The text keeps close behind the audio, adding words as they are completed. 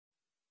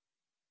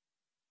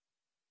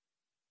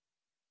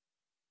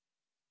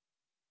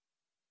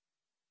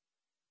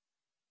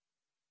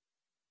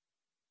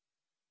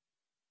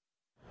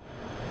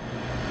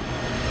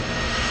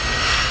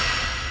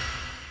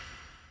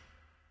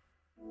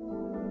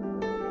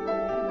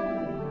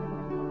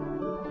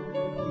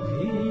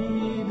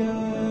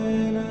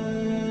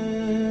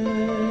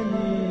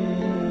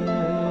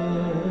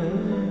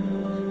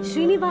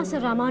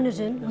Srinivasa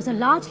Ramanujan was a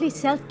largely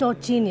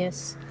self-taught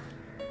genius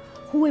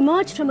who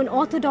emerged from an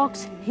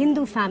orthodox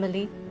Hindu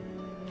family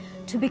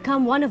to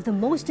become one of the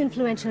most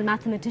influential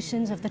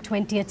mathematicians of the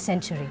 20th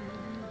century.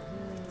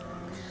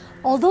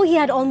 Although he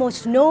had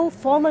almost no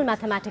formal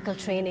mathematical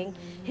training,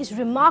 his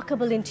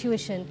remarkable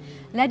intuition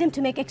led him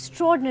to make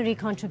extraordinary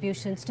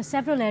contributions to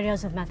several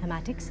areas of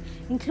mathematics,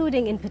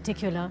 including, in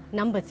particular,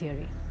 number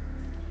theory.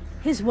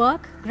 His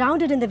work,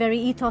 grounded in the very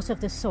ethos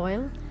of the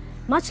soil,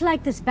 much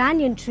like this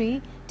banyan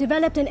tree,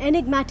 developed an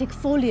enigmatic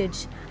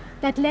foliage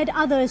that led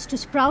others to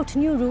sprout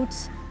new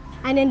roots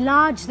and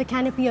enlarge the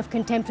canopy of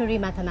contemporary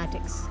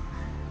mathematics.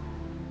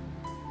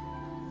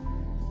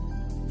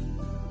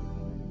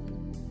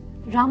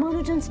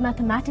 Ramanujan's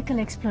mathematical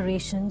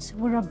explorations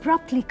were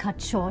abruptly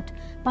cut short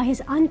by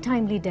his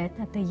untimely death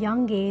at the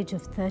young age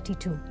of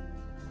 32.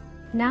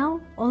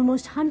 Now,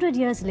 almost 100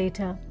 years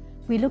later,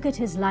 we look at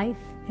his life,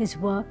 his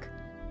work,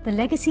 the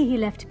legacy he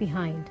left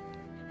behind,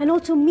 and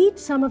also meet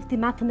some of the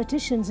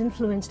mathematicians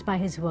influenced by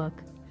his work,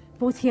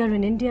 both here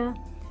in India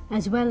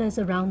as well as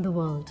around the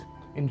world.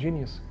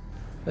 Ingenious.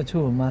 A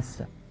true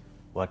master.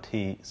 What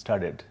he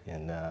started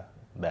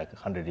back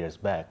 100 years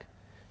back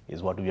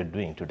is what we are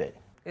doing today.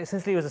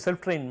 Essentially, he was a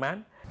self-trained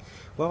man.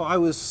 Well, I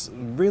was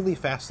really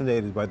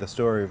fascinated by the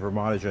story of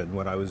Ramanujan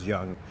when I was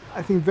young.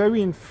 I think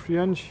very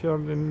influential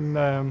in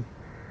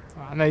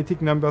analytic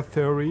number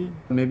theory.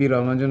 Maybe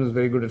Ramanujan was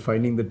very good at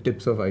finding the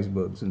tips of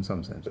icebergs in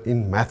some sense.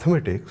 In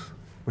mathematics,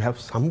 we have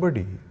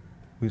somebody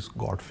who is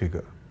God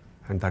figure,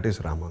 and that is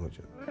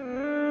Ramanujan.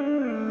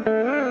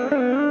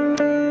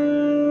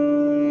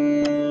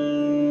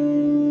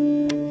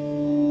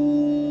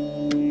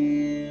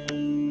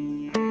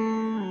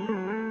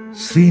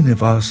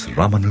 Srinivasa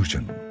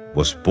Ramanujan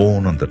was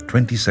born on the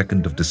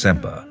 22nd of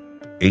December,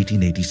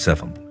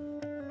 1887,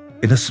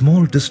 in a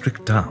small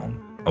district town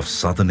of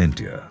southern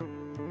India.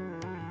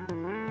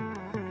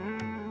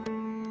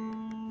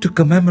 To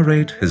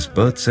commemorate his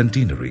birth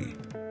centenary,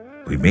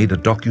 we made a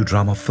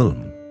docudrama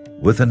film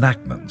with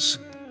enactments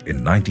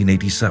in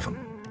 1987,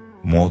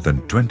 more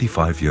than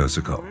 25 years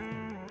ago.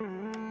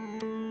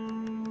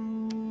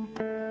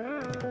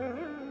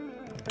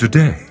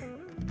 Today,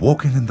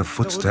 walking in the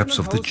footsteps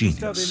of the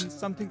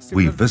genius,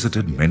 we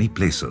visited many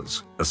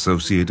places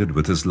associated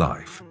with his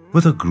life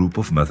with a group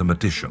of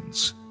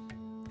mathematicians: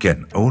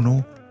 Ken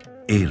Ono,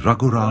 A.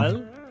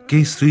 Raghuram,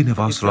 K.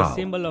 Srinivasa Rao,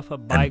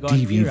 and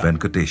T.V.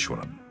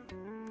 Venkateswaran.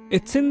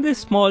 It's in this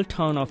small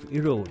town of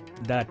Erode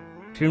that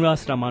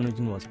Srinivasa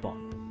Ramanujan was born.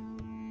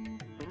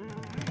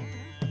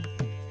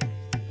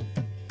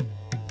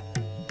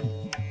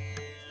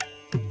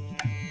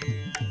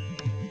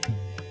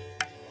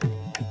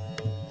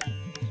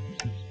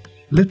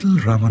 Little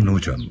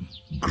Ramanujan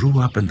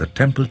grew up in the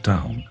temple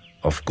town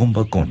of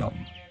Kumbakonam,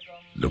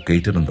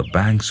 located on the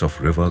banks of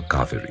river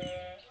Kaveri.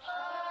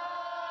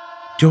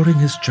 During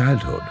his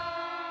childhood,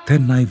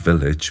 Thennai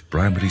village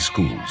primary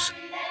schools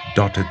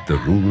dotted the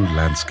rural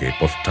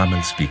landscape of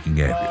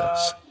Tamil-speaking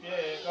areas.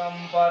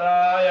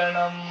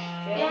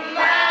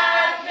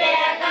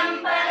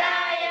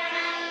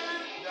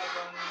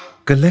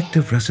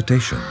 Collective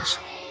recitations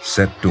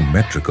set to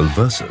metrical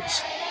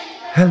verses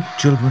help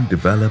children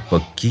develop a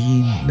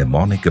keen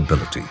mnemonic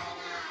ability.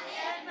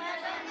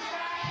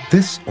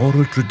 This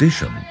oral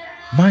tradition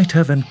might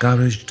have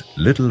encouraged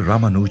little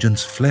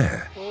Ramanujan's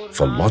flair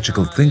for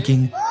logical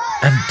thinking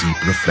and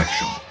deep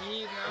reflection.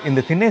 In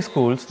the Thinnai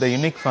schools, the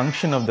unique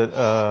function of the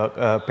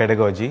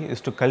pedagogy is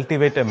to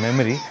cultivate a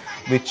memory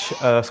which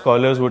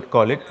scholars would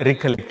call it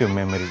recollective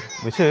memory,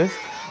 which is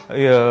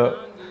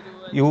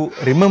you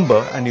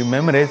remember and you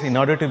memorize in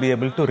order to be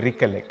able to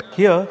recollect.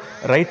 Here,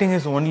 writing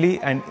is only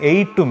an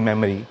aid to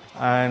memory,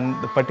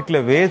 and the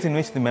particular ways in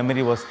which the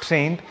memory was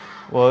trained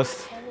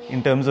was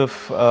in terms of,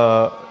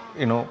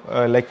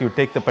 like you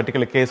take the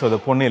particular case of the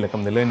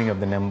Ponnilakam, the learning of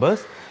the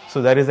numbers.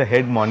 So there is a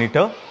head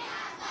monitor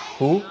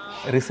who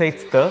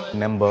recites the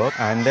number,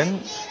 and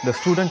then the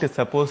student is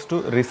supposed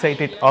to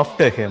recite it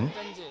after him,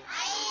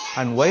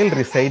 and while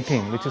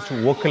reciting, which is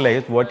to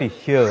vocalize what he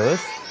hears,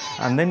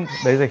 and then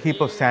there is a heap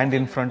of sand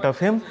in front of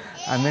him,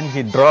 and then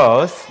he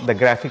draws the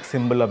graphic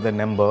symbol of the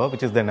number,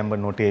 which is the number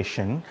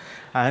notation,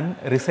 and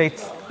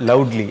recites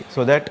loudly,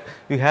 so that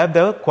you have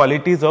the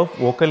qualities of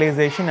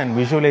vocalization and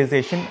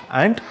visualization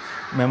and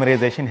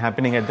memorization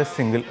happening at the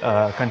single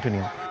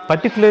continuum.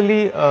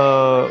 Particularly,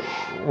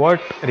 what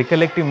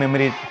recollective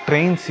memory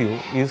trains you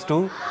is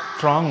to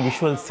strong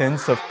visual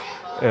sense of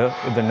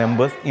the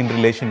numbers in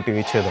relation to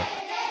each other.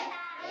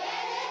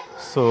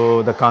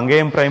 So the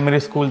Kangayam primary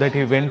school that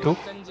he went to,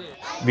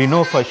 we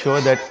know for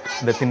sure that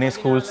the Thinnai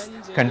schools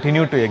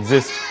continue to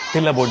exist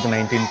till about the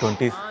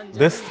 1920s.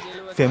 This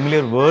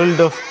familiar world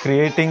of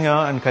creating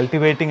and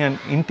cultivating an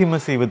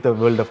intimacy with the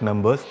world of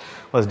numbers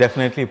was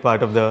definitely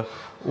part of the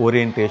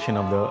orientation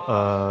of the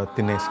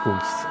Thinnai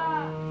schools.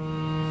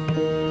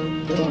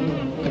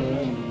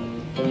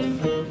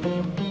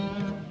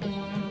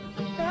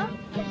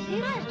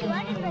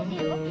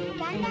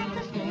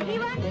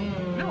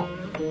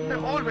 There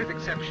are always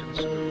exceptions.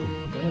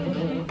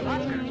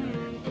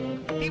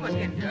 He was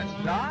India's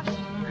last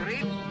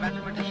great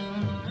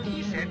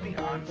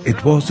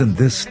It was in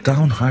this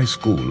town high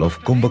school of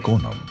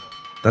Kumbakonam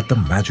that the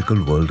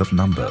magical world of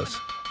numbers,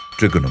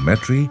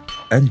 trigonometry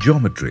and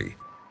geometry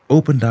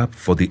opened up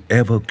for the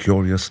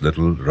ever-curious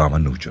little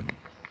Ramanujan.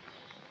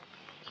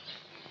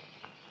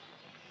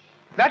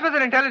 That was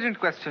an intelligent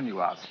question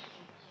you asked.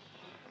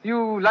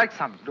 You like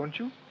sums, don't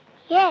you?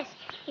 Yes.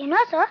 You know,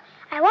 sir,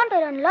 I want to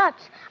learn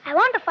lots. I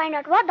want to find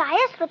out what the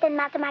highest truth in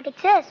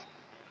mathematics is.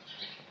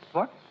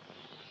 What?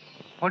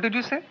 What did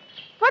you say?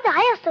 What the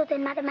highest truth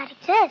in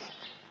mathematics is.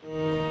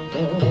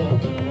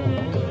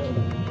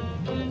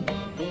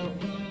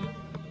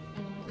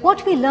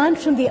 What we learned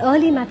from the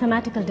early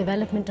mathematical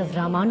development of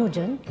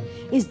Ramanujan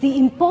is the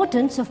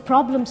importance of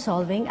problem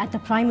solving at the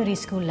primary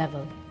school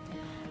level.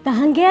 The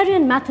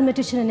Hungarian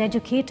mathematician and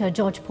educator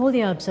George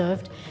Polya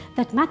observed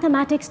that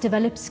mathematics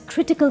develops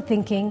critical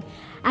thinking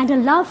and a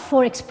love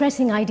for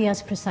expressing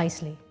ideas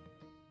precisely.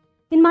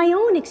 In my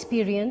own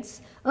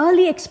experience,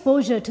 early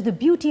exposure to the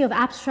beauty of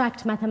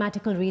abstract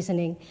mathematical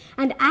reasoning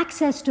and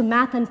access to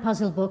math and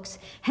puzzle books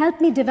helped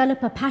me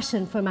develop a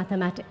passion for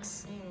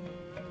mathematics.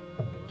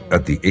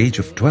 At the age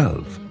of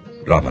 12,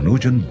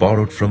 Ramanujan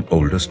borrowed from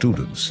older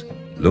students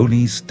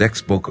Loney's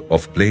textbook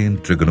of plain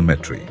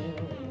trigonometry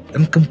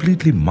and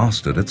completely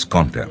mastered its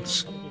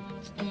contents.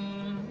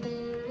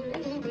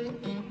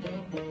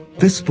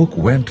 This book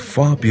went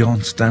far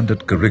beyond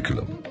standard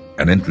curriculum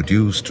and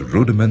introduced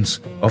rudiments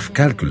of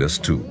calculus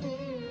too.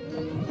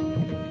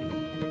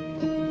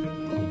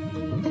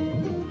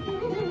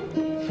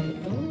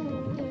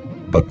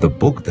 But the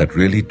book that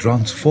really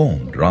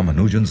transformed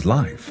Ramanujan's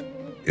life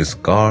is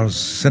Carr's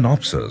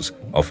synopsis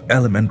of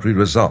elementary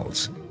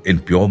results in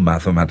pure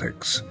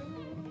mathematics,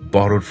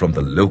 borrowed from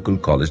the local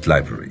college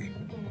library.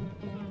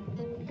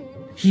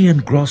 He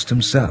engrossed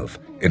himself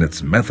in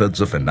its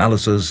methods of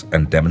analysis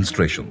and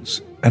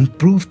demonstrations and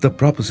proved the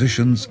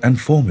propositions and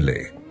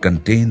formulae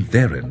contained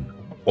therein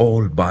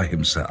all by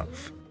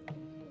himself.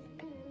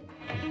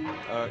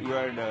 You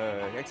had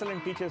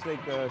excellent teachers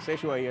like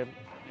Seshu Iyer,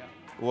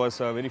 who was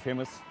very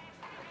famous.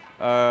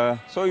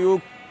 So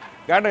you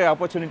got an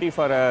opportunity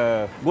for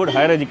a good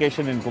higher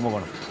education in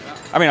Kumbakonam.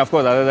 I mean, of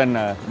course, other than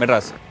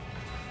Madras.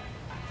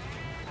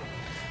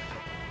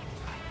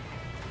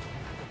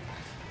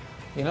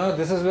 You know,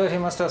 this is where he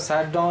must have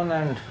sat down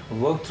and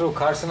worked through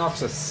Carr's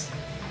synopsis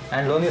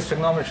and Loney's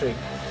trigonometry.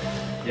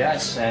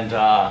 Yes, and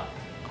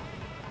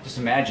just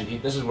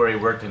imagine, this is where he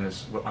worked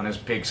on his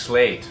big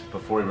slate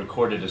before he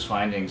recorded his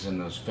findings in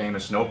those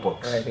famous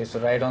notebooks. Right, he used to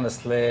write on the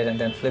slate and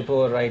then flip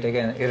over, write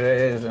again,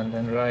 erase and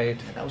then write.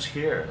 Yeah, that was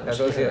here. That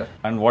was here.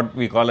 And what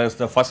we call as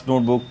the first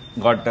notebook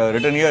got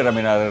written here. I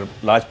mean, a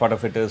large part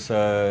of it is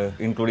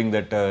including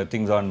that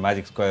things on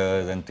magic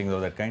squares and things of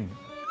that kind.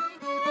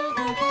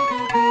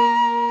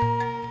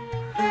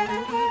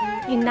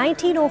 In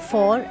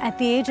 1904, at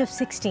the age of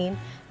 16,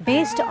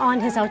 based on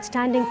his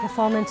outstanding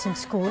performance in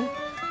school,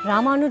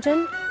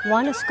 Ramanujan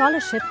won a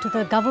scholarship to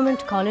the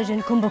government college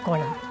in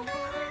Kumbakonam.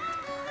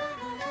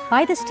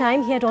 By this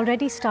time, he had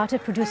already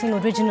started producing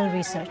original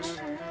research.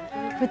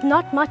 With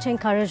not much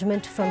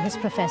encouragement from his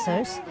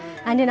professors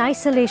and in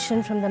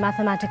isolation from the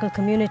mathematical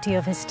community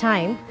of his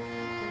time,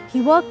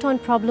 he worked on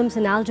problems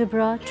in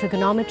algebra,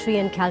 trigonometry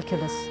and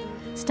calculus,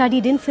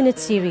 studied infinite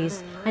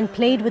series and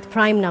played with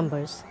prime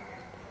numbers.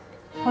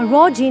 A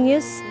raw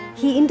genius,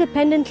 he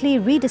independently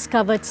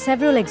rediscovered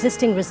several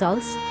existing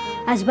results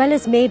as well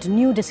as made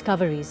new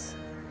discoveries.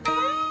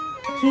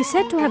 He is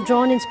said to have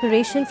drawn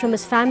inspiration from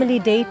his family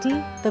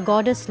deity, the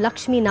goddess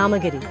Lakshmi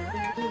Namagiri.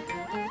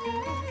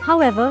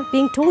 However,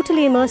 being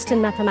totally immersed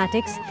in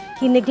mathematics,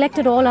 he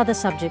neglected all other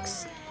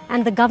subjects,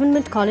 and the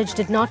government college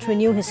did not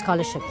renew his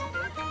scholarship.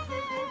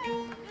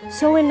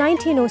 So in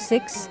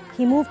 1906,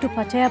 he moved to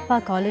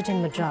Patayappa College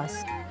in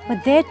Madras.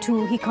 But there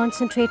too, he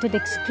concentrated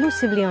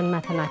exclusively on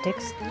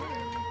mathematics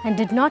and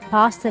did not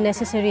pass the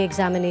necessary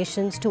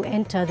examinations to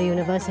enter the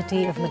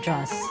University of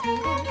Madras.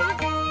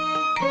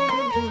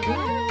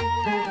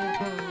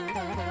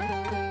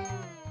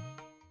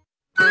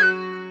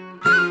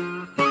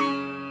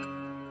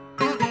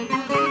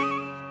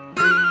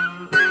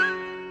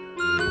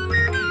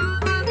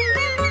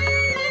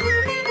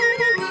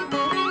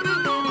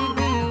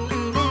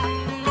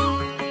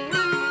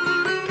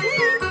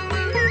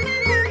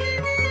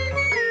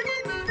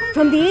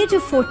 From the age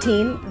of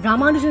 14,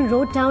 Ramanujan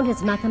wrote down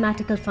his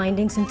mathematical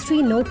findings in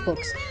 3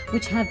 notebooks,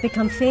 which have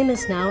become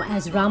famous now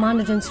as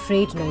Ramanujan's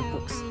Freight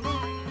notebooks.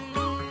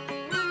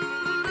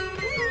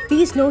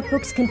 These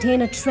notebooks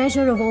contain a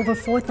treasure of over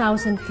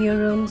 4,000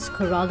 theorems,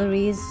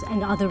 corollaries,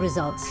 and other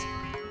results.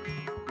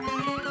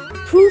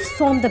 Proofs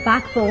form the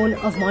backbone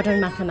of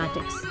modern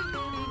mathematics.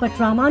 But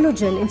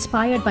Ramanujan,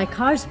 inspired by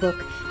Carr's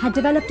book, had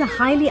developed a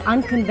highly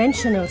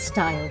unconventional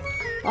style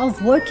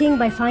of working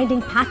by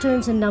finding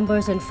patterns in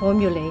numbers and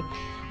formulae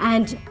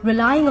and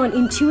relying on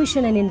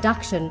intuition and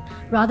induction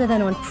rather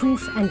than on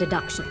proof and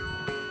deduction.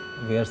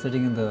 We are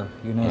sitting in the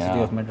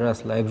University of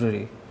Madras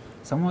library.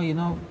 Somehow, you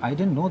know, I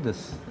didn't know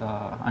this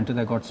until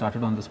I got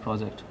started on this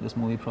project, this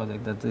movie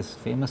project, that these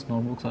famous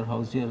notebooks are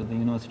housed here at the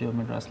University of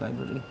Madras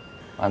library.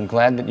 I'm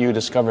glad that you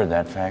discovered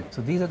that fact.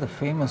 So these are the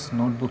famous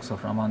notebooks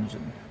of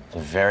Ramanujan. The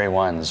very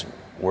ones.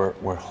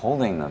 We're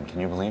holding them. Can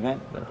you believe it?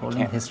 We're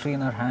holding history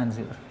in our hands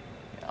here.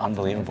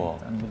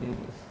 Unbelievable.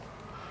 Unbelievable.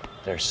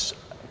 There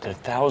are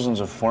thousands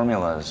of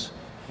formulas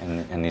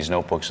in these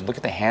notebooks. Look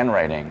at the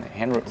handwriting.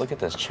 Look at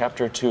this,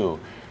 chapter 2.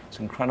 It's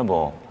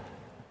incredible.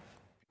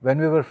 When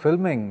we were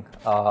filming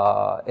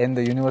in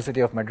the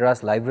University of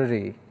Madras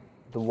library,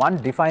 the one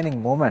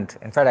defining moment,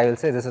 in fact I will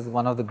say this is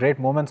one of the great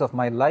moments of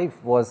my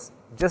life, was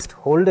just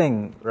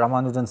holding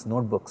Ramanujan's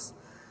notebooks.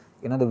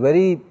 You know, the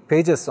very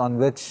pages on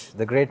which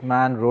the great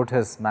man wrote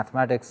his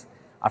mathematics.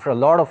 After a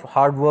lot of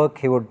hard work,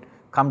 he would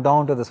come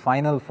down to this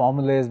final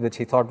formulas which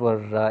he thought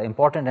were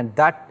important, and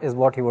that is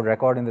what he would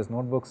record in these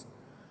notebooks.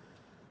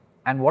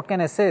 And what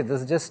can I say,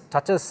 this just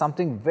touches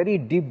something very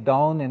deep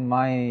down in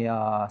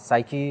my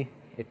psyche.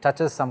 It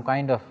touches some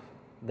kind of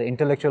the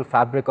intellectual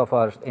fabric of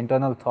our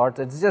internal thoughts.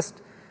 It's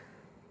just,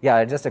 yeah,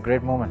 it's just a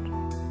great moment.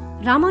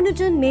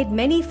 Ramanujan made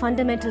many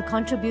fundamental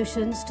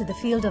contributions to the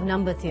field of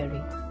number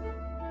theory.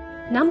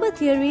 Number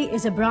theory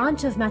is a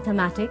branch of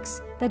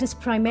mathematics that is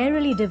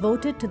primarily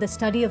devoted to the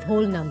study of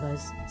whole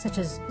numbers, such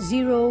as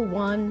 0,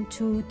 1,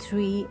 2,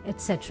 3,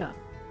 etc.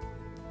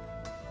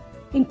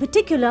 In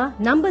particular,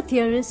 number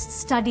theorists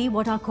study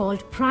what are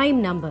called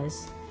prime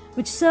numbers,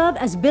 which serve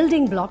as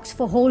building blocks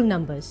for whole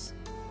numbers.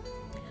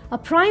 A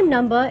prime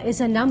number is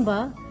a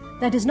number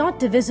that is not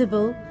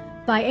divisible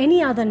by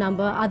any other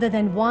number other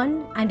than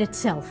 1 and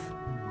itself.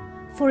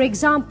 For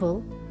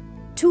example,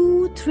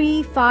 2,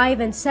 3, 5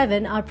 and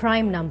 7 are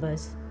prime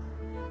numbers.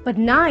 But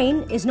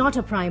 9 is not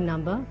a prime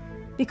number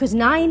because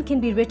 9 can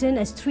be written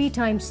as 3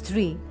 times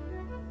 3.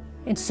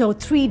 And so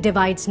 3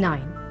 divides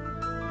 9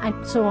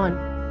 and so on.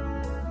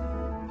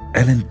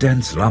 An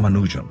intense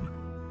Ramanujan,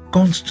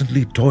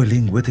 constantly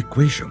toiling with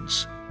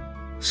equations,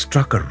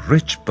 struck a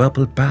rich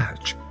purple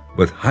patch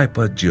with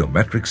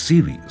hypergeometric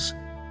series,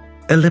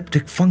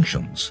 elliptic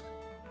functions,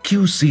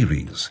 Q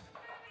series,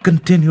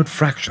 continued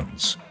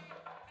fractions,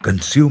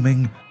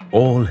 consuming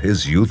all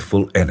his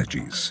youthful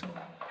energies.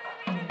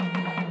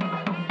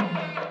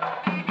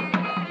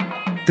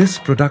 This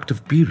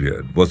productive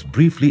period was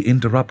briefly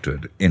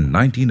interrupted in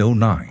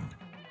 1909,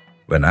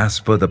 when as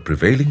per the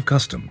prevailing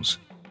customs,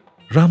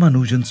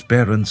 Ramanujan's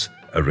parents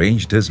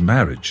arranged his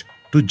marriage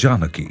to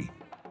Janaki,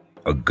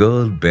 a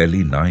girl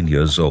barely 9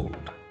 years old.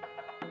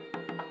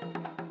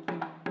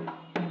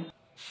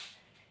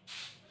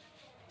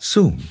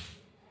 Soon,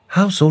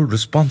 household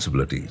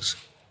responsibilities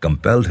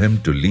compelled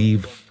him to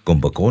leave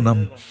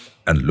Kumbakonam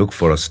and look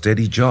for a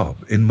steady job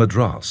in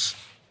Madras,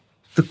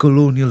 the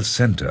colonial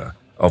center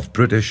of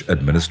British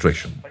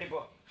administration.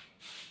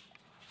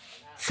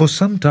 For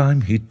some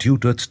time he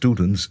tutored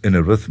students in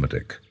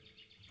arithmetic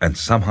and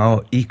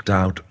somehow eked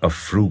out a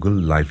frugal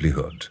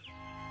livelihood.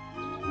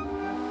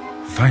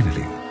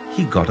 Finally,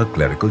 he got a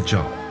clerical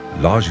job,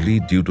 largely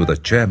due to the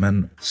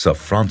chairman Sir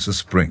Francis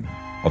Spring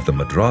of the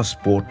Madras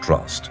Port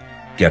Trust,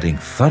 getting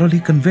thoroughly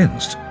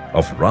convinced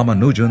of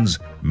Ramanujan's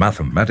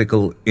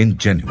mathematical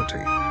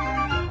ingenuity.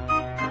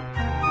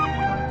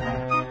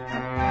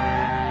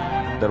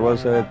 There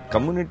was a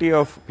community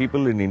of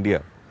people in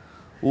India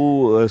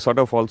who sort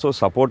of also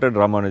supported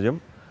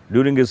Ramanujan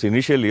during his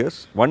initial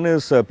years. One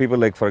is people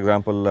like, for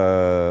example,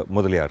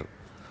 Mudaliar,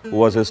 who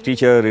was his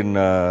teacher in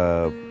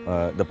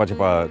the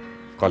Pachapa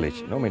college.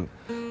 You know, I mean,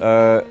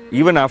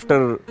 even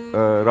after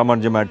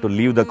Ramanujan had to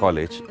leave the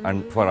college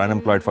and for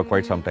unemployed for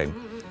quite some time,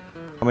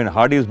 I mean,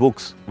 Hardy's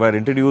books were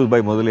introduced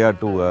by Mudaliar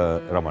to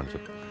Ramanujan.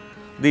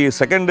 The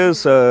second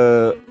is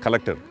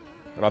collector,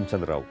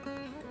 Ramchandra Rao,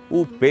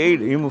 who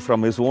paid him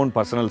from his own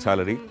personal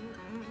salary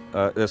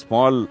a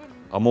small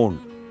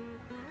amount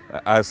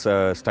as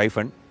a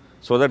stipend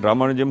so that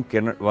Ramanujan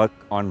can work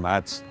on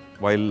maths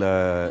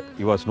while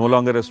he was no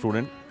longer a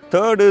student.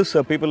 Third is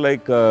people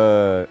like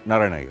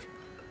Narayan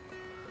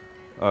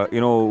Iyer,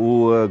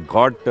 who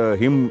got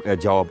him a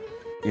job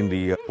in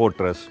the Port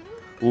Trust,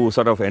 who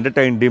sort of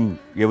entertained him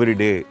every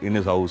day in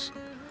his house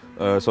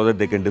so that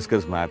they can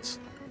discuss maths.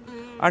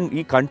 And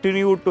he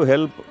continued to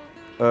help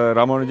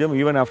Ramanujan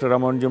even after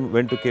Ramanujan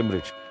went to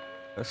Cambridge.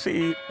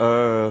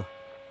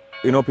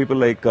 People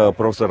like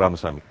Professor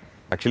Ramaswamy.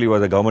 Actually, he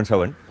was a government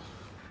servant.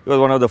 He was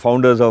one of the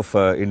founders of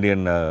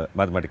Indian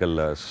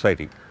Mathematical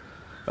Society.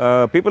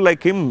 People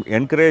like him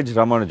encouraged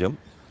Ramanujan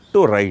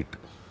to write.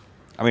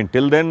 I mean,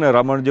 till then,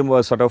 Ramanujan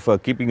was sort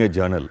of keeping a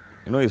journal,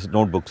 his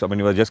notebooks. I mean,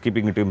 he was just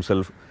keeping it to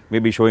himself,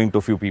 maybe showing to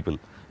a few people.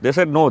 They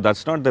said, no,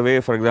 that's not the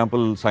way, for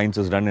example, science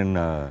is done in,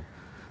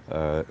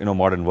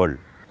 modern world.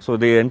 So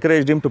they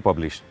encouraged him to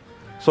publish.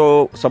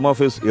 So some of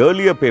his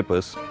earlier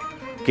papers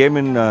came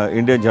in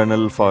Indian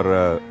Journal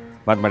for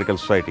Mathematical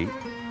Society.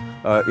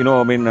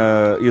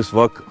 His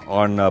work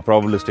on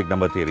probabilistic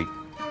number theory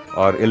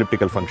or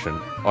elliptical function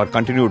or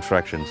continued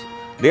fractions,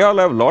 they all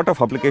have a lot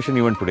of application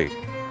even today.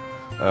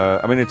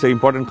 It's an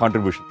important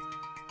contribution.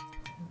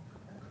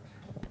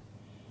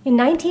 In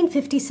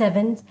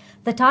 1957,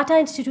 the Tata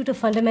Institute of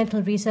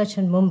Fundamental Research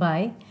in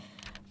Mumbai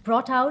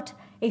brought out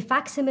a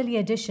facsimile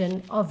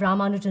edition of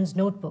Ramanujan's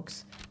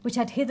notebooks, which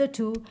had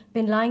hitherto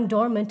been lying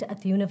dormant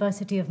at the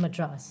University of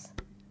Madras.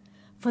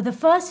 For the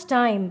first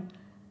time,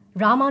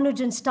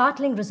 Ramanujan's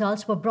startling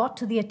results were brought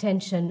to the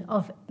attention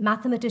of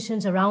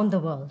mathematicians around the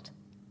world.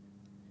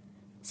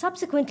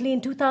 Subsequently,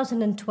 in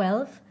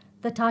 2012,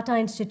 the Tata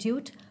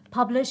Institute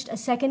published a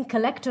second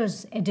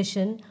collector's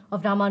edition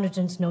of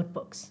Ramanujan's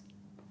notebooks.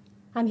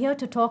 I'm here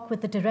to talk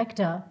with the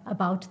director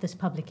about this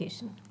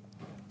publication.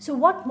 So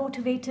what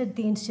motivated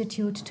the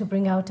Institute to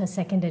bring out a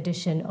second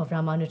edition of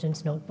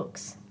Ramanujan's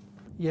notebooks?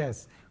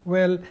 Yes,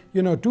 well,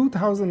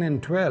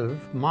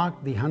 2012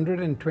 marked the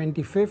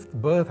 125th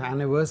birth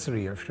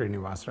anniversary of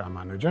Srinivasa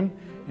Ramanujan.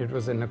 It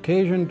was an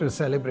occasion to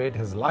celebrate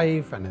his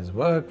life and his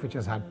work, which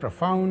has had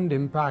profound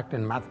impact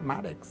in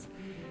mathematics.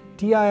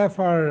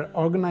 TIFR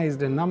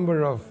organized a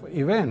number of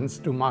events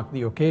to mark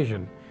the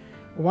occasion.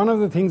 One of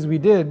the things we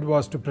did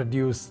was to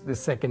produce the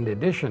second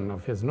edition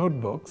of his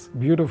notebooks,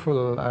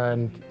 beautiful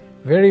and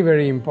very,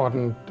 very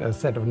important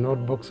set of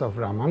notebooks of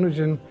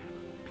Ramanujan.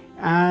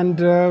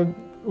 And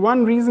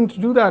one reason to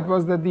do that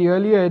was that the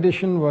earlier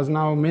edition was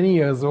now many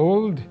years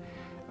old.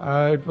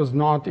 It was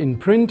not in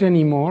print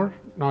anymore,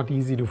 not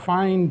easy to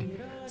find,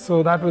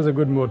 so that was a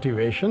good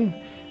motivation.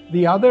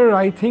 The other,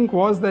 I think,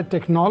 was that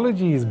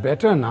technology is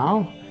better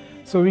now,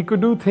 so we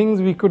could do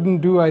things we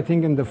couldn't do, I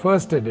think, in the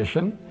first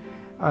edition.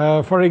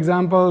 For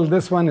example,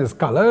 this one is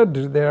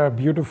colored. There are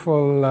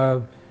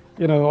beautiful,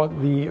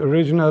 the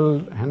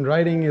original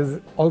handwriting is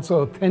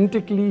also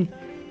authentically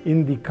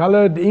in the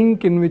colored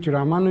ink in which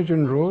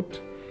Ramanujan wrote.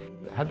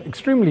 Had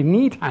extremely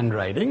neat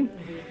handwriting,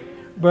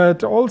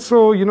 but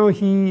also,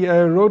 he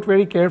wrote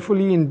very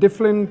carefully in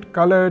different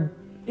colored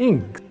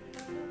ink.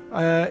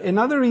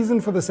 Another reason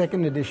for the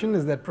second edition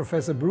is that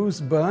Professor Bruce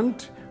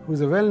Berndt,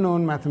 who's a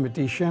well-known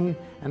mathematician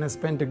and has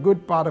spent a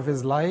good part of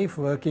his life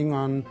working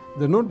on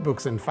the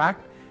notebooks, in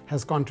fact,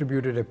 has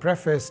contributed a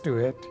preface to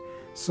it.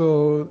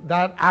 So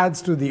that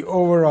adds to the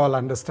overall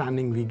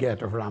understanding we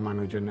get of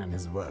Ramanujan and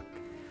his work.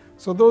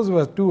 So those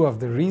were two of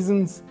the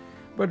reasons,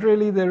 but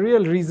really the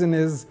real reason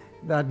is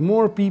that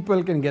more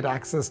people can get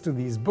access to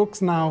these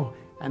books now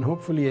and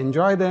hopefully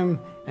enjoy them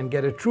and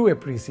get a true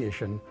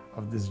appreciation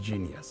of this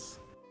genius.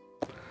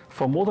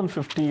 For more than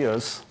 50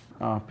 years,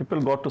 people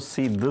got to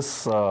see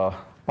this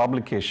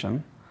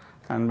publication,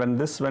 and when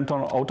this went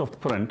on out of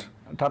print,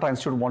 Tata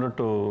Institute wanted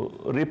to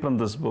reprint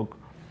this book.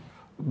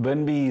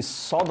 When we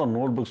saw the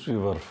notebooks, we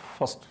were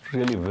first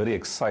really very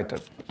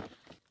excited.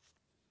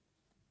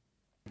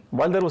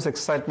 While there was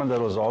excitement, we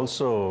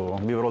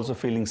were also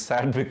feeling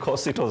sad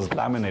because it was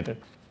laminated.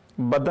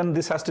 But then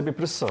this has to be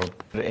preserved.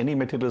 Any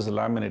material is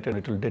laminated,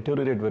 it will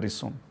deteriorate very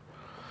soon.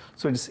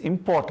 So it's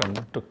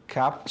important to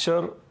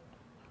capture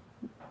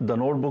the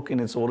notebook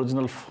in its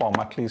original form,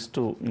 at least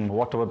to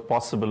whatever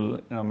possible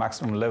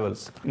maximum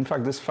levels. In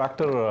fact, this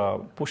factor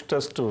pushed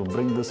us to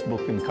bring this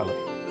book in color.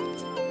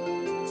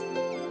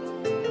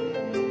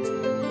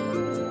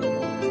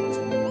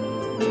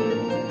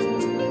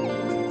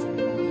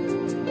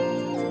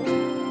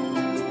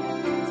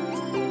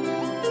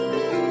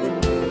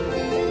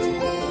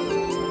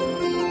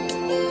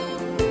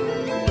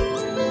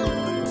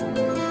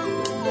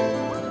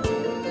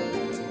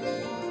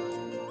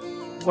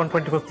 One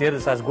 25th year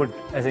is as good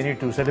as any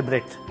to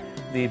celebrate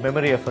the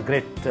memory of a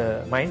great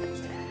mind,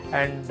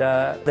 and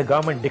the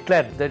government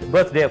declared the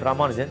birthday of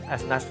Ramanujan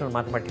as National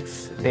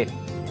Mathematics Day.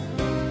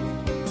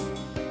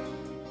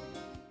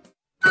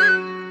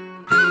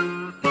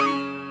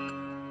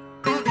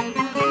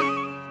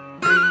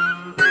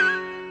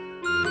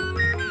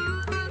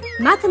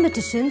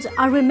 Mathematicians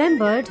are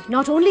remembered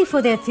not only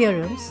for their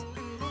theorems,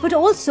 but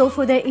also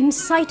for their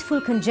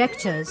insightful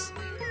conjectures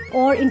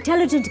or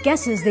intelligent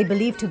guesses they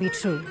believe to be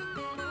true.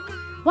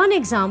 One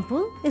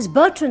example is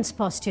Bertrand's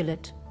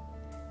postulate.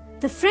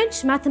 The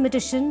French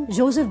mathematician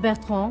Joseph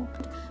Bertrand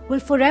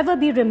will forever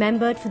be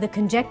remembered for the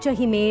conjecture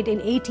he made in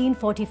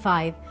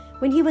 1845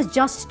 when he was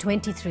just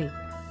 23.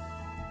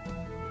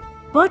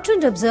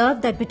 Bertrand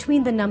observed that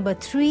between the number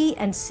 3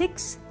 and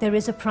 6 there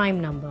is a prime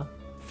number,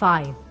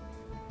 5.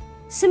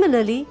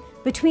 Similarly,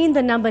 between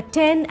the number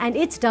 10 and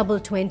its double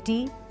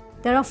 20,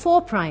 there are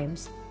 4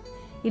 primes,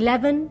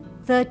 11,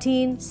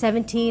 13,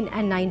 17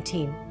 and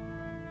 19.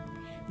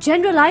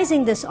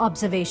 Generalizing this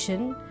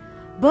observation,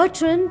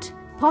 Bertrand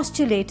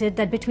postulated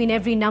that between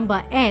every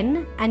number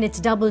n and its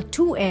double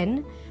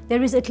 2n,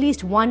 there is at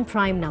least one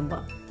prime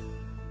number.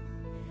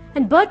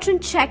 And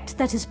Bertrand checked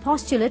that his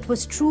postulate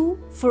was true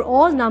for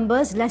all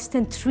numbers less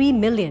than 3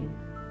 million.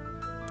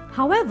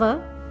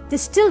 However,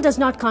 this still does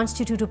not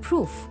constitute a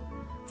proof.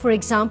 For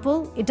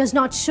example, it does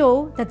not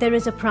show that there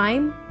is a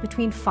prime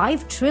between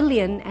 5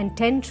 trillion and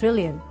 10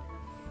 trillion.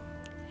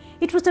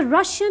 It was the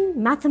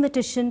Russian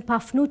mathematician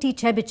Pafnuty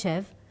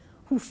Chebyshev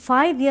who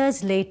 5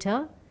 years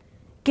later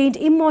gained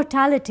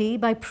immortality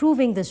by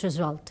proving this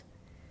result,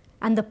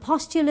 and the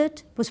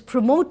postulate was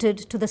promoted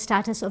to the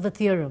status of a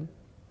theorem.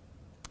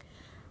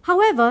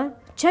 However,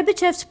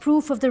 Chebyshev's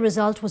proof of the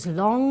result was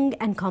long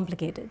and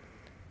complicated.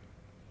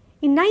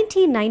 In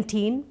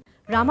 1919,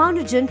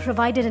 Ramanujan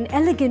provided an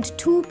elegant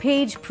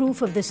 2-page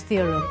proof of this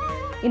theorem,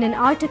 in an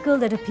article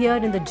that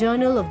appeared in the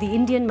Journal of the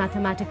Indian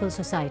Mathematical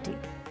Society.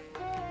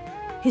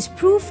 His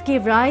proof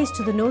gave rise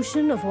to the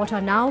notion of what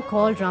are now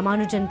called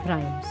Ramanujan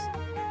primes.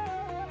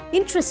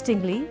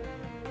 Interestingly,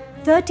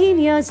 13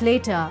 years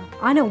later,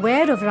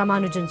 unaware of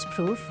Ramanujan's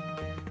proof,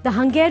 the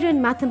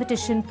Hungarian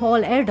mathematician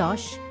Paul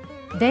Erdős,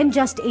 then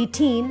just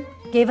 18,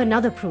 gave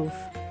another proof.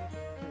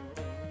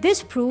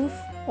 This proof,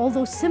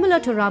 although similar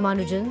to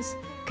Ramanujan's,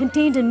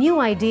 contained a new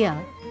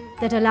idea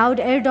that allowed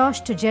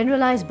Erdős to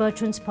generalize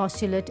Bertrand's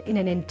postulate in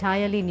an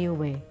entirely new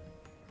way.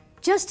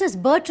 Just as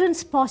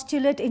Bertrand's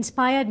postulate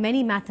inspired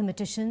many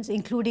mathematicians,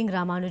 including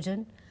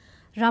Ramanujan,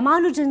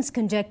 Ramanujan's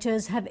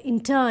conjectures have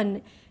in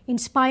turn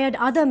inspired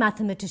other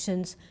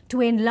mathematicians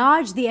to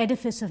enlarge the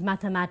edifice of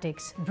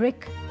mathematics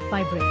brick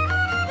by brick.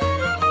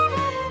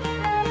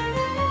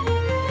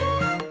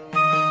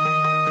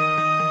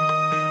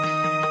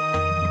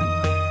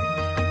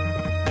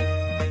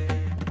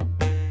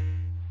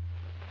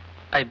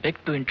 I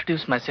beg to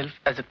introduce myself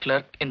as a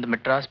clerk in the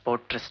Madras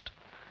Port Trust.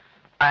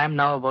 I am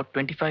now about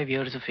 25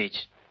 years of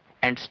age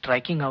and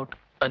striking out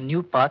a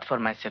new path for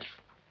myself.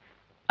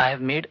 I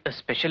have made a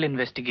special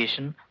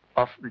investigation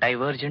of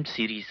divergent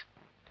series.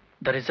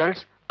 The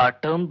results are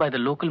termed by the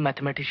local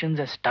mathematicians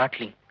as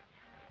startling,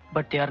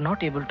 but they are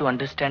not able to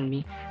understand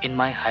me in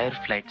my higher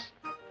flights.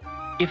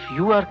 If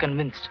you are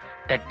convinced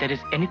that there is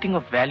anything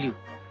of value,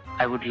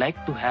 I would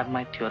like to have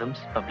my theorems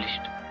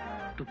published.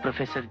 To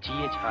Professor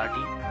G.H.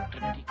 Hardy,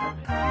 Trinity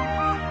College.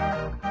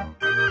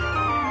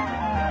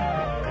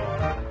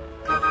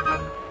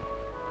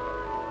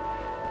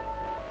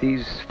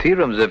 These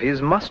theorems of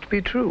his must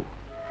be true,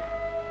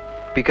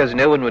 because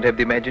no one would have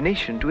the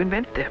imagination to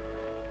invent them.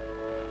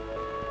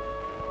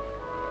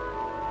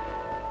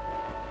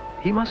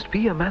 He must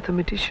be a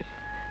mathematician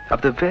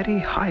of the very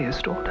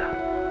highest order.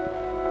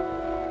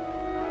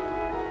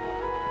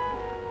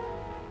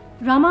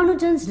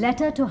 Ramanujan's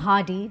letter to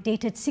Hardy,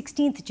 dated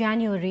 16th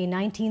January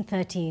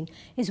 1913,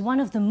 is one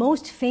of the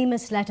most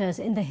famous letters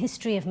in the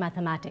history of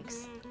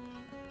mathematics.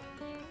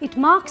 It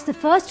marks the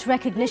first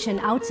recognition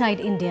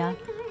outside India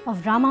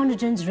of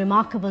Ramanujan's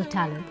remarkable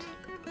talent.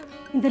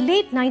 In the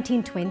late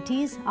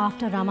 1920s,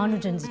 after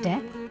Ramanujan's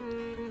death,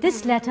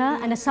 this letter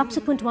and a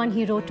subsequent one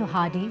he wrote to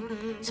Hardy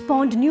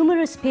spawned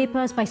numerous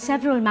papers by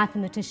several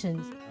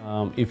mathematicians.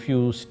 If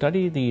you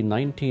study the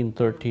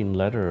 1913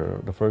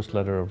 letter, the first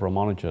letter of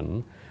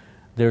Ramanujan,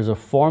 there's a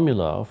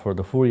formula for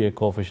the Fourier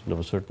coefficient of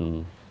a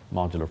certain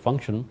modular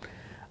function,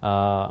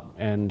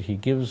 and he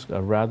gives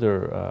a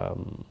rather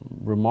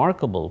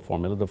remarkable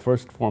formula, the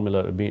first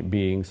formula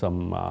being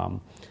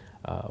some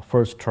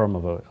first term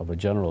of a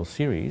general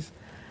series,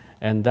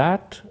 and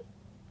that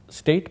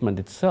statement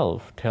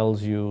itself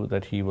tells you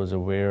that he was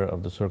aware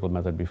of the circle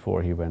method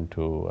before he went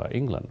to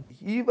England.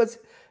 He was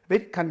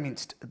very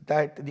convinced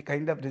that the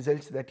kind of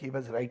results that he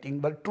was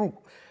writing were true.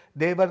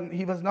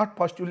 He was not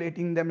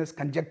postulating them as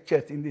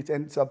conjectures in the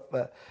sense of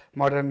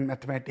modern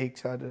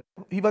mathematics, or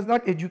he was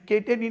not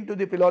educated into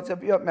the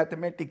philosophy of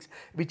mathematics,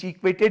 which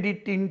equated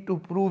it into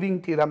proving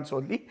theorems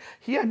only.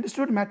 He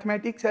understood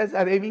mathematics as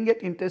arriving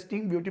at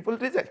interesting, beautiful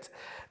results,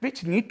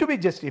 which need to be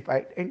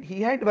justified, and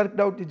he had worked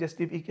out the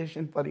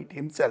justification for it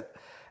himself.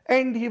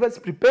 And he was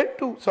prepared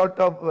to sort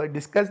of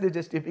discuss the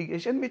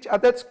justification, which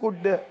others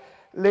could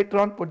later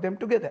on put them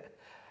together.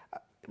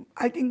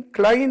 I think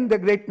Klein, the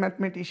great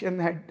mathematician,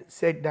 had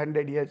said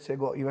 100 years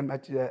ago, even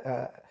much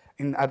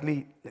in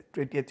early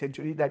 20th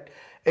century, that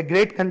a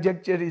great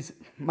conjecture is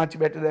much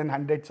better than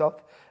hundreds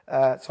of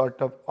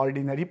sort of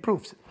ordinary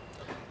proofs.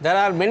 There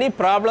are many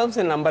problems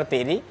in number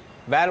theory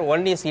where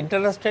one is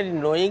interested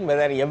in knowing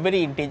whether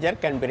every integer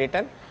can be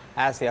written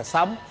as a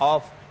sum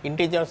of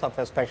integers of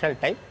a special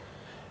type.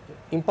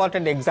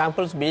 Important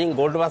examples being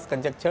Goldbach's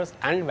conjectures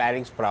and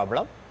Waring's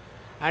problem.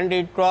 And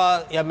it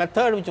was a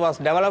method which was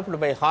developed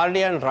by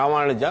Hardy and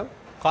Ramanujan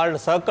called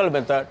circle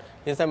method.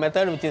 Is a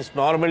method which is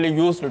normally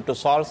used to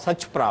solve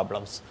such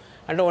problems.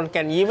 And one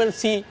can even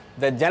see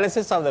the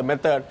genesis of the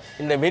method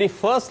in the very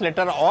first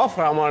letter of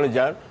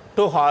Ramanujan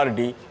to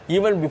Hardy,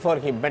 even before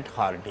he met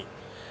Hardy.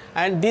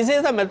 And this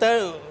is the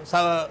method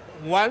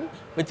one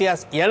which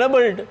has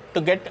enabled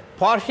to get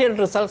partial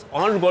results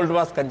on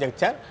Goldbach's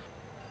conjecture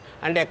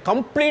and a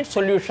complete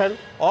solution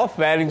of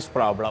Waring's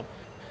problem.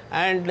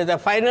 And the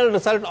final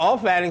result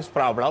of Waring's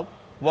problem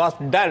was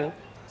done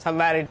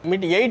somewhere in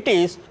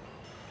mid-80s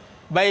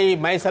by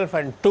myself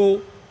and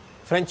two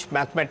French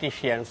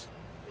mathematicians,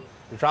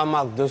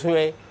 Jean-Marc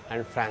Dessouet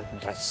and Frank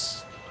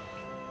Dress.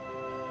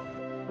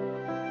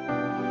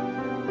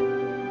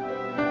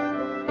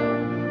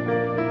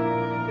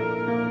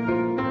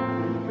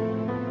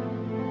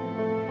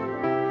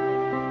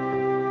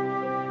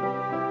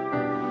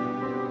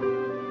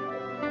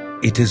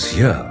 It is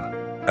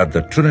here, at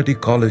the Trinity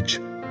College,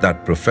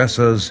 that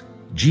Professors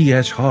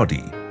G.H.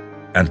 Hardy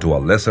and to a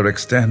lesser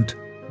extent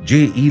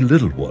J.E.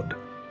 Littlewood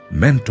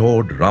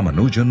mentored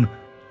Ramanujan,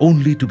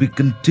 only to be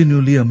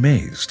continually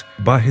amazed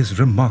by his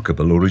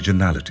remarkable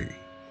originality.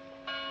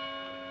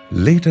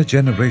 Later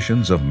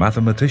generations of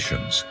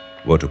mathematicians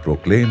were to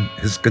proclaim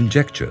his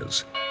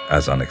conjectures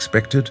as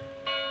unexpected,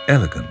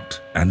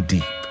 elegant and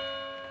deep.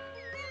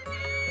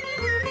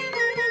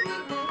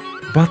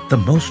 But the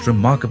most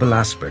remarkable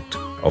aspect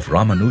of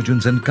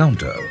Ramanujan's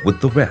encounter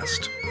with the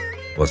West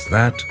was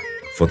that,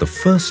 for the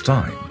first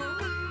time,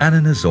 and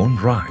in his own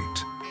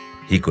right,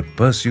 he could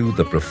pursue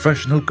the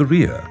professional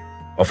career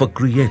of a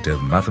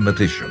creative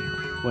mathematician.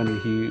 When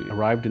he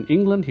arrived in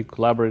England, he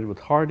collaborated with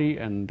Hardy,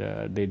 and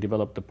they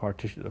developed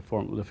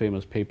the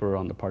famous paper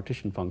on the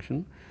partition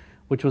function,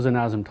 which was an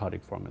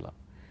asymptotic formula.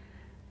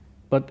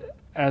 But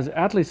as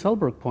Atle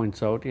Selberg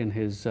points out in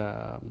his,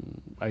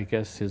 I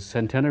guess, his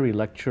centenary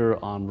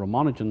lecture on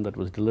Ramanujan that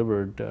was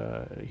delivered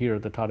here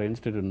at the Tata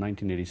Institute in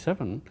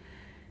 1987,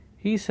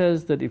 he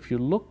says that if you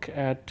look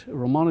at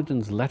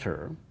Ramanujan's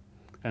letter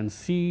and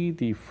see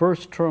the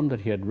first term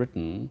that he had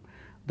written,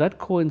 that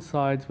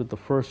coincides with the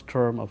first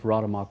term of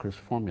Rademacher's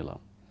formula,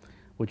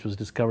 which was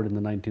discovered in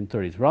the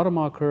 1930s.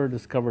 Rademacher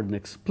discovered an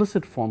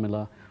explicit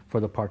formula for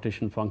the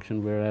partition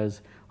function,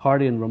 whereas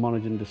Hardy and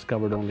Ramanujan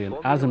discovered only an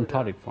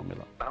asymptotic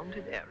formula.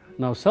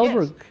 Now,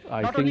 Selberg,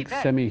 I think,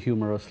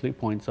 semi-humorously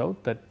points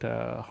out that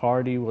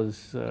Hardy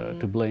was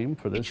to blame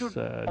for this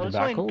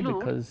debacle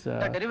because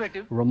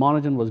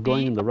Ramanujan was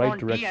going in the right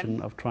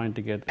direction of trying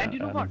to get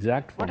an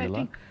exact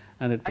formula,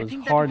 and it was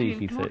Hardy,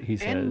 he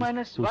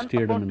says, who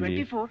steered him in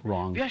the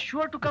wrong, if you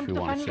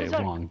want to say,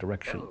 wrong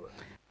direction.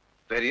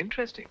 Very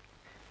interesting.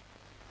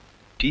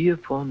 D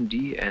upon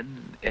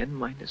dn, n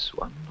minus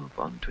 1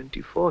 upon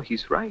 24,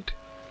 he's right.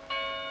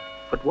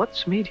 But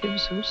what's made him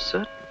so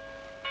certain?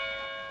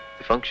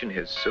 The function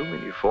has so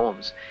many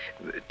forms.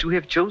 To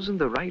have chosen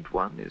the right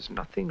one is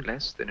nothing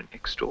less than an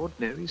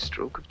extraordinary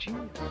stroke of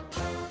genius.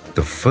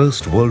 The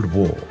First World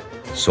War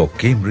saw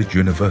Cambridge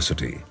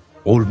University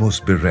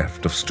almost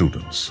bereft of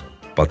students.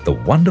 But the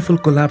wonderful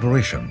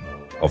collaboration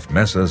of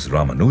Messrs.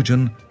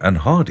 Ramanujan and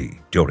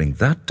Hardy during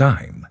that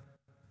time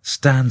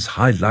stands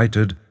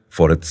highlighted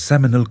for its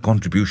seminal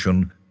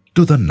contribution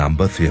to the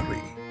number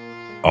theory.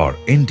 Our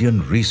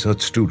Indian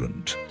research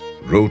student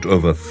wrote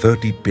over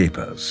 30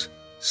 papers,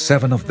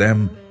 7 of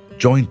them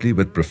jointly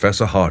with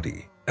Professor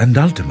Hardy, and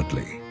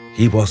ultimately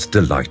he was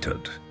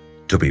delighted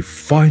to be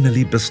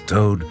finally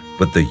bestowed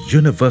with the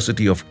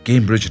University of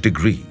Cambridge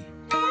degree.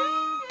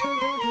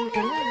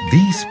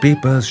 These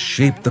papers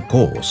shaped the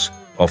course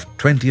of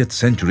 20th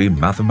century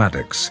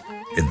mathematics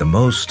in the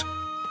most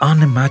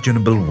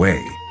unimaginable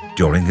way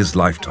during his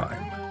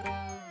lifetime.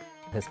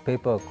 His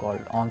paper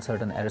called On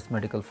Certain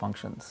Arithmetical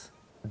Functions.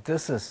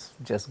 This is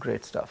just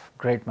great stuff,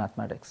 great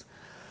mathematics.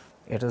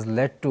 It has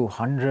led to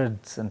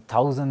hundreds and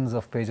thousands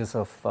of pages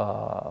of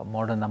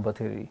modern number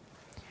theory.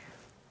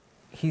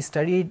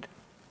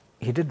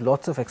 He did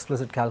lots of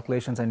explicit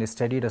calculations, and he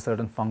studied a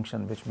certain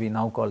function which we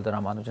now call the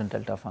Ramanujan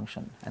delta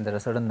function. And there are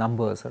certain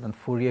numbers, certain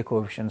Fourier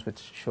coefficients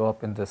which show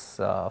up in this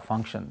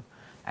function.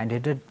 And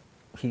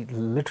he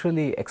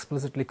literally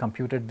explicitly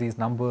computed these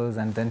numbers,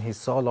 and then he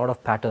saw a lot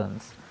of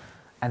patterns.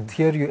 And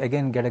here you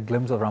again get a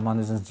glimpse of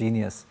Ramanujan's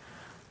genius.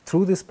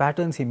 Through these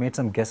patterns, he made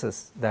some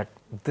guesses that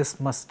this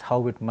must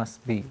how it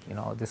must be. You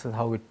know, this is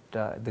how it,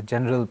 the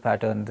general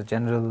pattern, the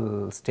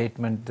general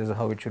statement, this is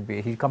how it should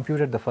be. He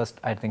computed the first,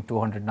 I think,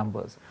 200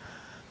 numbers.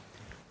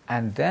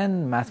 And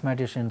then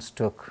mathematicians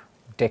took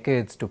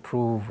decades to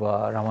prove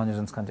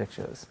Ramanujan's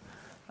conjectures.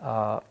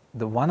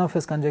 One of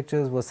his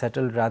conjectures was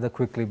settled rather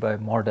quickly by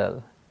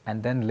Mordell.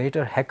 And then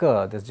later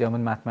Hecker, this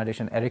German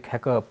mathematician Erich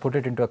Hecker, put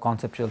it into a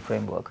conceptual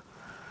framework.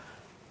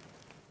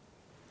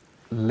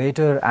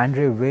 Later,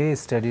 Andre Weil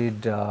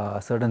studied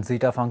certain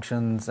zeta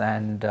functions,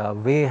 and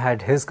Weil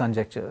had his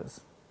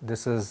conjectures.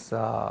 This is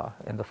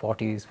in the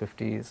 40s,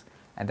 50s.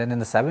 And then in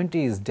the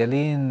 70s,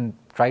 Deligne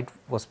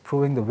was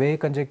proving the Weil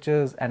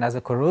conjectures, and as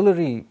a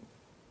corollary,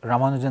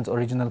 Ramanujan's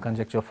original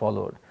conjecture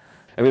followed.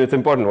 I mean, it's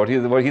important. What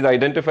he's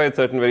identified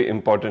certain very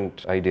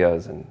important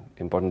ideas and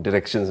important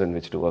directions in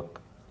which to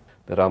work.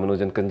 The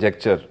Ramanujan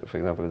conjecture, for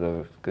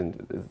example,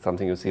 is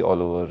something you see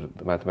all over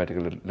the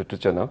mathematical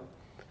literature now.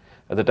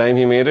 At the time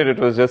he made it, it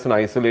was just an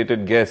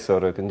isolated guess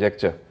or a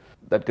conjecture.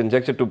 That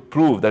conjecture to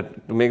prove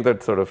that, to make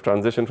that sort of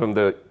transition from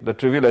the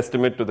trivial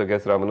estimate to the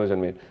guess Ramanujan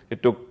made,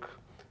 it took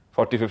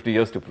 40, 50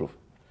 years to prove.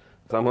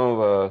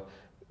 Somehow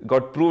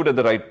got proved at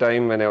the right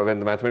time when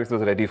the mathematics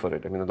was ready for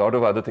it. I mean, a lot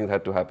of other things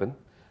had to happen.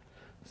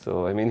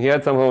 So, I mean, he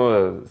had somehow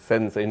a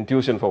sense, an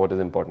intuition for what is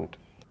important.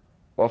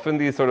 Often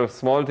these sort of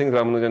small things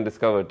Ramanujan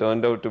discovered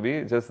turned out to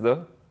be just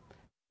the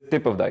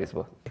tip of the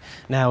iceberg.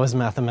 Now as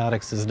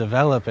mathematics is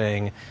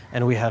developing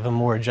and we have a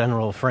more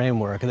general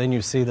framework, then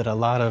you see that a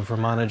lot of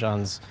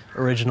Ramanujan's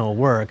original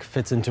work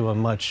fits into a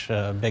much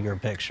bigger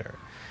picture.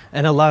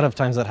 And a lot of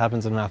times that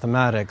happens in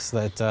mathematics,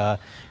 that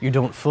you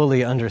don't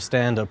fully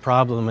understand a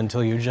problem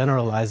until you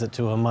generalize it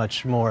to a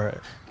much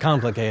more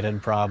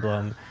complicated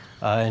problem,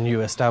 and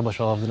you establish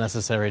all of the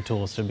necessary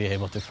tools to be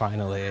able to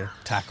finally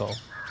tackle.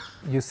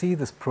 You see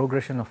this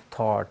progression of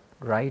thought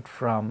right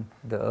from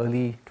the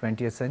early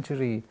 20th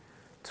century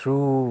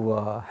through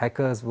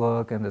Hecker's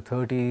work in the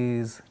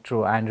 30s,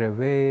 through Andre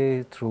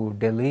Weil, through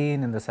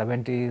Deligne in the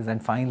 70s,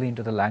 and finally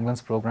into the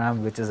Langlands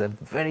program, which is a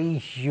very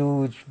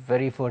huge,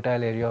 very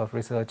fertile area of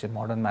research in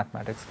modern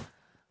mathematics.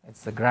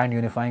 It's the grand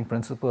unifying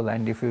principle,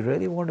 and if you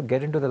really want to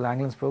get into the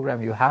Langlands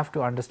program, you have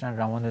to understand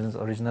Ramanujan's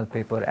original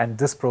paper and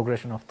this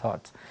progression of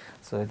thoughts.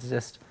 So it's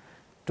just,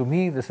 to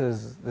me, this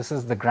is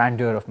the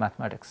grandeur of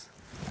mathematics,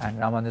 and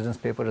Ramanujan's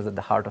paper is at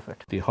the heart of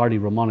it. The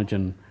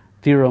Hardy-Ramanujan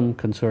theorem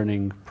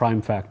concerning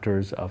prime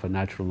factors of a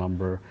natural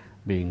number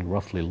being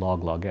roughly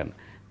log n.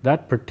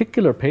 That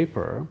particular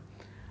paper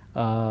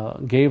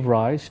gave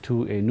rise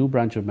to a new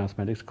branch of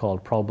mathematics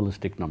called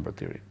probabilistic number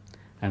theory,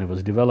 and it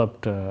was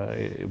developed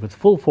with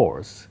full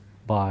force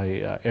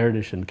by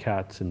Erdős and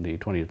Katz in the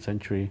 20th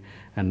century,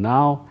 and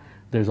now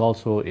there's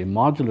also a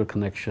modular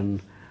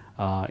connection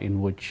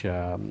in which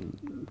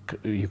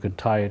you can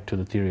tie it to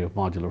the theory of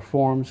modular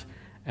forms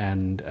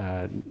and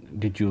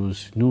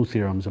deduce new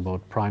theorems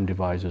about prime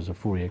divisors of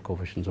Fourier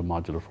coefficients of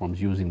modular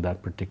forms using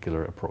that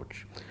particular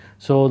approach.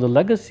 So the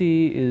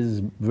legacy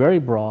is very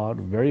broad,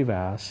 very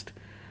vast,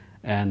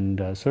 and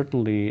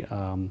certainly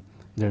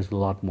there's a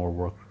lot more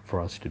work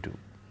for us to do.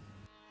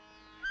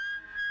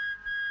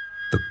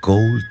 The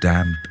cold,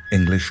 damp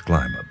English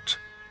climate,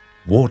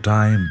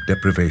 wartime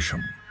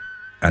deprivation,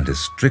 and his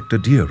strict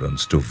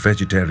adherence to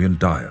vegetarian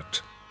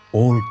diet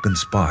all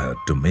conspired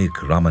to make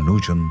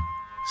Ramanujan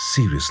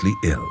seriously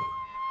ill.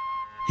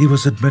 He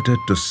was admitted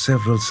to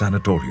several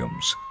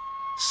sanatoriums,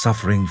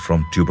 suffering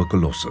from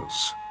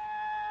tuberculosis.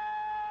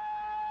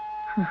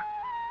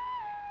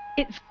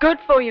 It's good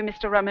for you,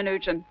 Mr.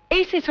 Ramanujan.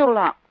 Eat it all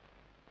up.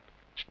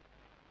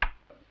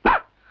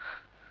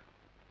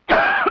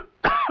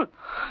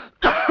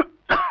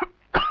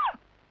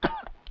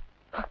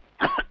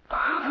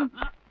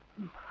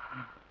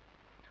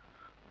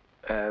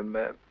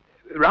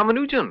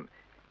 Ramanujan,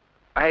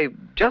 I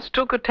just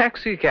took a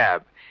taxi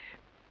cab,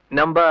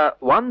 number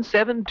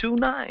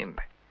 1729.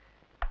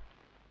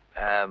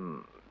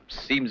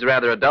 Seems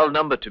rather a dull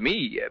number to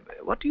me.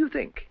 What do you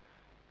think?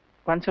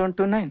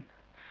 1729.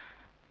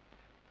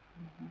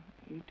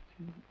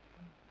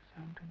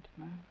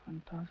 729,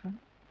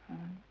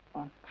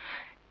 1001.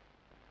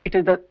 It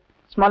is the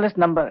smallest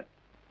number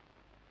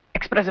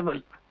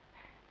expressible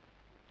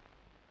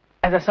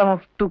as a sum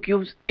of two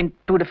cubes in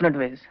two different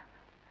ways.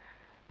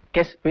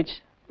 Guess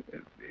which?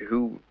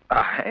 Who?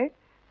 I?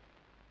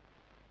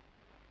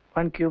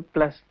 1 cube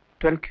plus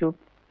 12 cube,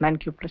 9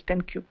 cube plus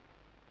 10 cube.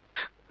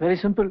 Very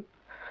simple.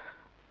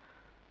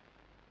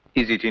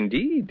 Is it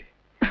indeed?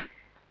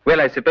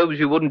 Well, I suppose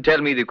you wouldn't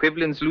tell me the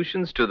equivalent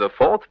solutions to the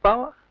fourth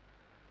power?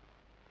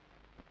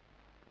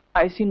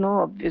 I see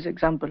no obvious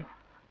example.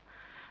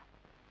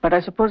 But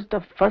I suppose the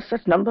first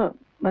such number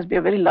must be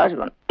a very large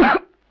one.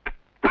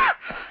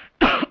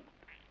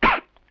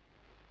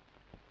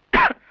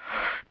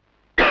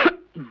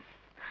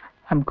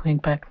 I'm going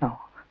back now.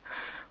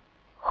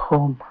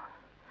 Home.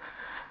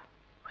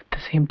 With the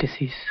same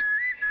disease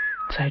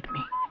inside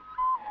me.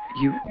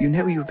 You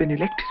know you've been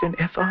elected an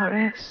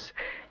FRS.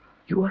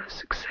 You are a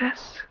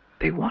success.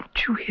 They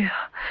want you here.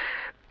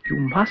 You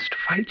must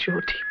fight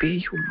your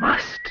TB. You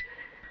must.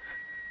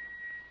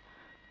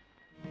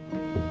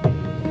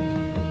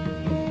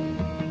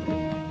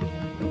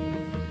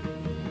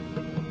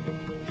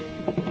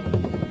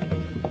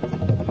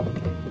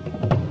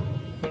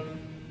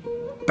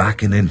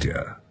 Back in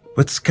India,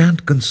 with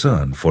scant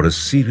concern for his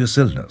serious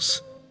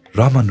illness,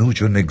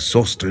 Ramanujan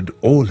exhausted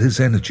all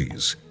his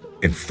energies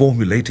in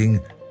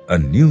formulating a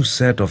new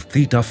set of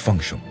theta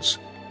functions,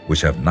 which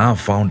have now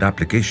found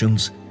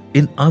applications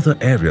in other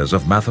areas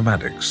of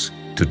mathematics,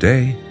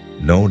 today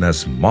known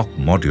as mock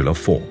modular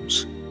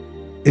forms.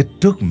 It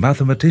took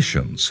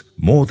mathematicians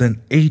more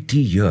than 80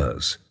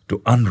 years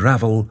to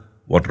unravel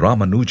what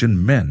Ramanujan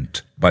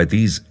meant by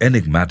these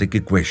enigmatic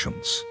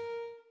equations.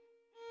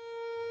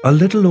 A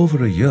little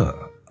over a year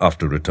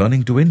after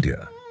returning to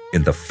India,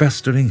 in the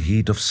festering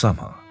heat of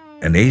summer,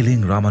 an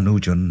ailing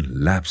Ramanujan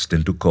lapsed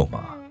into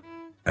coma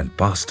and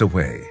passed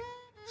away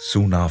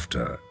soon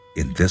after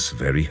in this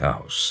very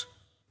house.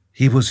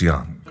 He was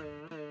young,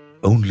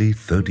 only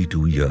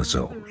 32 years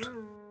old.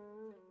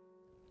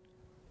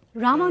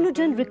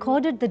 Ramanujan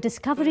recorded the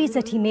discoveries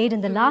that he made in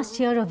the last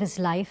year of his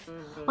life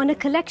on a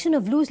collection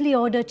of loosely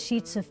ordered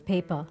sheets of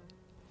paper,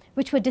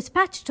 which were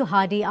dispatched to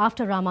Hardy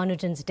after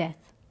Ramanujan's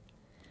death.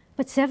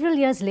 But several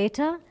years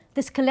later,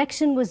 this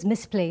collection was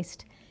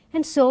misplaced,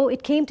 and so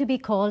it came to be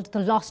called the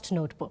Lost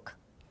Notebook.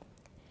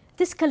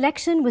 This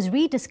collection was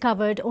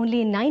rediscovered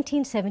only in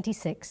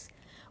 1976,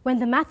 when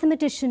the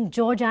mathematician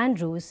George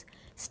Andrews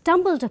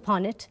stumbled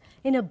upon it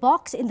in a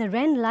box in the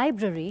Wren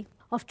Library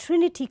of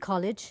Trinity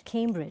College,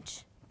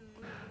 Cambridge.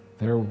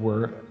 There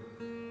were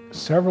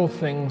several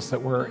things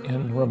that were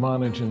in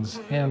Ramanujan's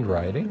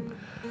handwriting.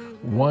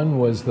 One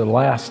was the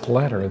last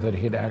letter that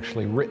he had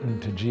actually written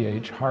to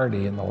G.H.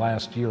 Hardy in the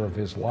last year of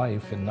his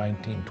life in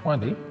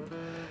 1920.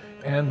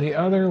 And the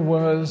other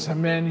was a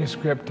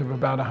manuscript of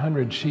about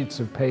 100 sheets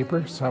of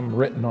paper, some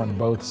written on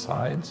both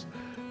sides.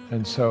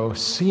 And so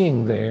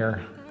seeing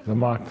there the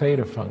Mach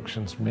theta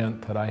functions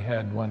meant that I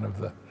had one of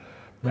the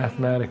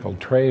mathematical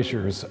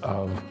treasures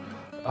of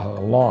a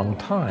long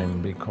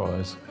time,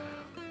 because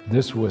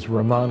this was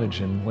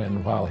Ramanujan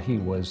while he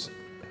was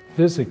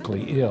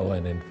physically ill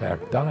and in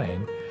fact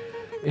dying.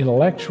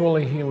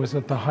 Intellectually, he was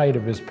at the height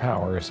of his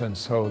powers, and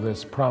so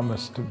this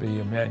promised to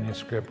be a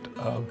manuscript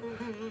of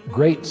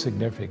great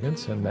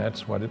significance, and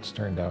that's what it's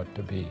turned out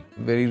to be.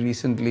 Very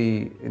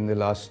recently, in the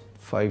last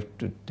 5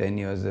 to 10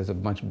 years, there's a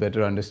much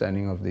better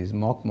understanding of these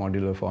mock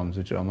modular forms,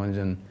 which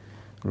Ramanujan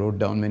wrote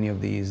down many of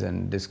these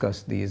and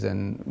discussed these,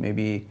 and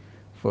maybe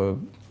for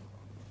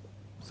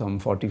some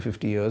 40,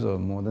 50 years or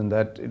more than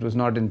that, it was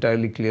not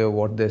entirely clear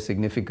what their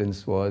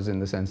significance was, in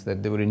the sense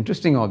that they were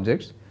interesting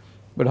objects,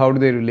 but how do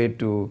they relate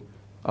to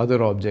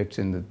other objects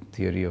in the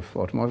theory of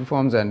automorphic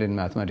forms and in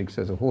mathematics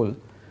as a whole.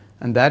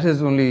 And that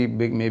has only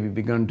maybe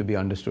begun to be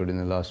understood in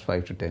the last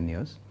 5 to 10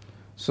 years.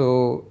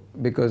 So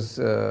because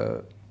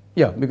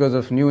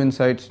of new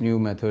insights, new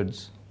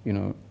methods,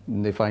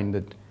 they find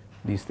that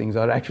these things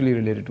are actually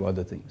related to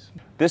other things.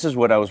 This is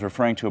what I was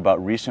referring to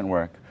about recent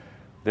work.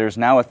 There's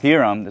now a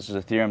theorem, this is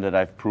a theorem that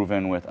I've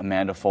proven with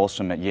Amanda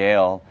Folsom at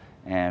Yale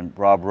and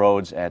Rob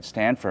Rhodes at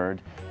Stanford,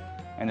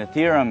 and the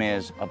theorem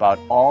is about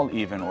all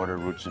even order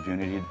roots of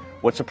unity.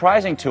 What's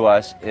surprising to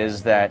us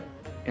is that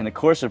in the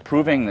course of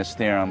proving this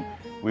theorem,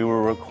 we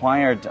were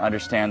required to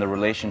understand the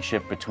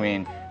relationship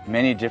between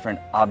many different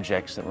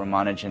objects that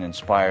Ramanujan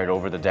inspired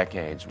over the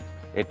decades.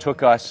 It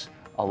took us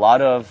a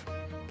lot of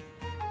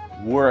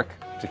work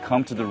to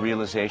come to the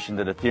realization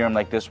that a theorem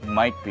like this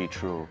might be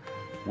true.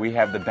 We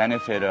have the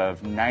benefit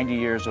of 90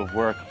 years of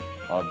work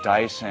of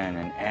Dyson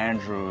and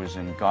Andrews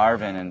and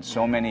Garvin and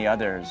so many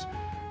others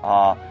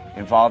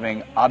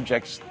involving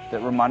objects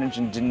that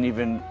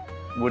Ramanujan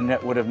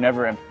would have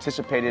never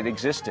anticipated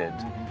existed.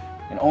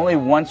 And only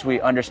once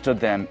we understood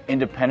them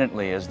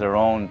independently as their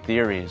own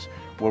theories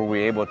were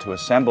we able to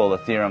assemble a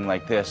theorem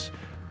like this,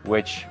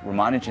 which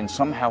Ramanujan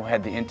somehow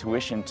had the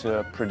intuition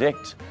to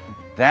predict.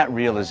 That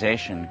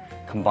realization,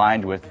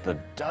 combined with the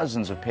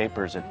dozens of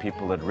papers that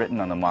people had written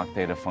on the mock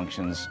theta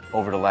functions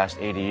over the last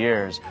 80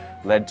 years,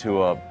 led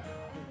to a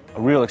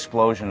real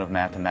explosion of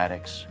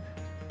mathematics.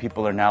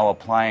 People are now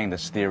applying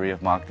this theory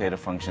of mock theta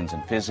functions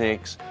in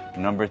physics,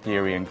 number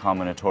theory, and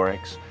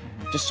combinatorics.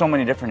 Just so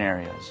many different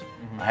areas.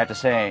 I have to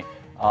say,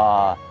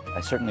 I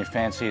certainly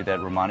fancy that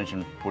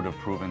Ramanujan would have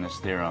proven this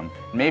theorem,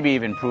 maybe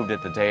even proved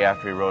it the day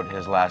after he wrote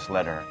his last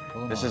letter.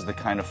 This is the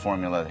kind of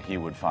formula that he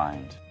would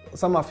find.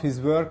 Some of his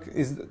work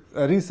is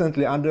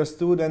recently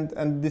understood,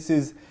 and this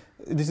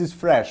is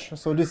fresh,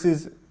 so this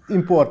is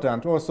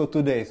important also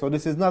today. So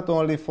this is not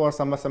only for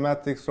some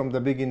mathematics from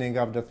the beginning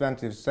of the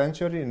 20th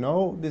century,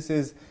 no, this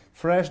is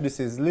fresh,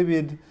 this is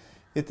livid,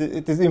 it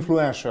is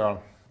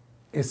influential.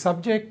 A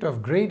subject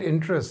of great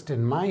interest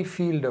in my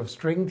field of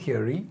string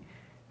theory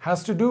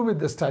has to do with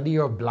the study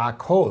of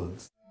black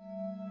holes.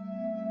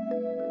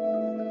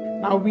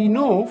 Now we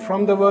know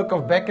from the work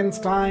of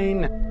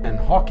Bekenstein and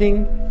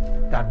Hawking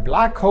that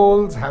black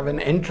holes have an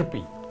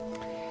entropy.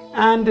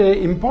 And an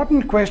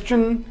important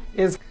question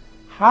is,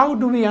 how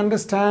do we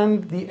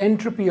understand the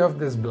entropy of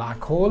this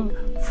black hole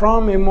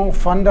from a more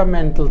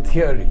fundamental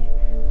theory?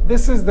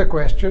 This is the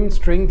question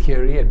string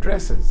theory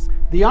addresses.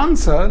 The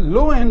answer,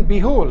 lo and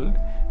behold,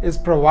 is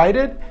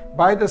provided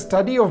by the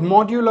study of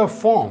modular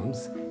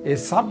forms, a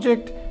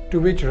subject to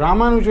which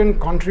Ramanujan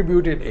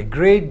contributed a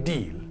great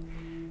deal.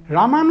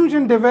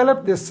 Ramanujan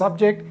developed this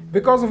subject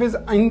because of his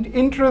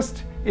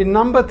interest in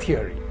number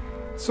theory.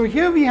 So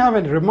here we have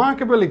a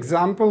remarkable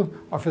example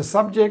of a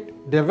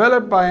subject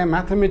developed by a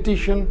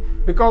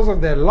mathematician because of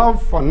their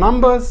love for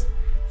numbers,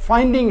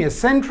 finding a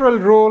central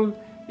role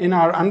in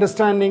our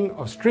understanding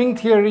of string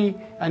theory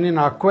and in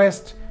our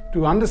quest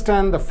to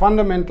understand the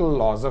fundamental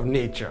laws of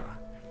nature.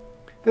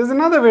 There's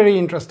another very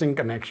interesting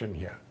connection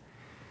here.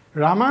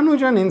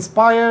 Ramanujan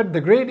inspired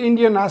the great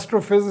Indian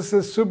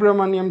astrophysicist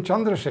Subramaniam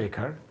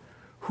Chandrasekhar,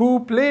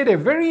 who played a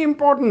very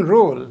important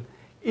role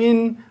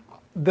in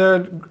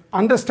the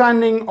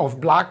understanding of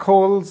black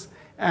holes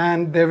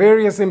and their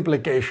various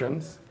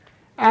implications.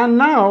 And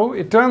now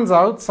it turns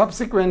out,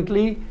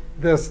 subsequently,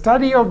 the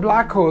study of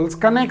black holes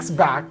connects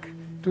back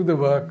to the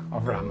work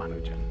of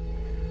Ramanujan.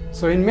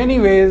 So in many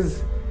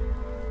ways,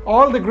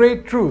 all the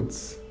great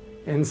truths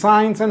in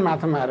science and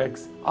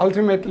mathematics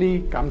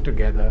ultimately come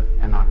together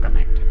and are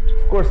connected.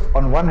 Of course,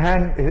 on one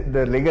hand,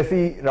 the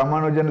legacy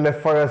Ramanujan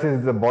left for us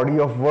is the body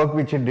of work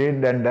which he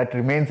did, and that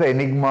remains an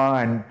enigma,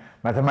 and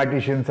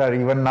mathematicians are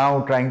even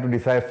now trying to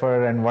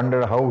decipher and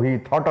wonder how he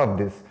thought of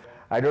this.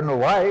 I don't know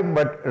why,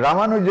 but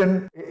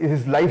Ramanujan,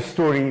 his life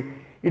story,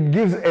 it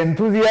gives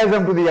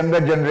enthusiasm to the younger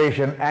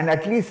generation, and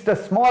at least a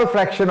small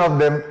fraction of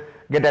them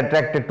get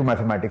attracted to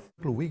mathematics.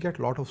 We get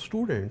a lot of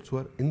students who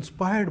are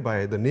inspired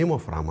by the name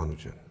of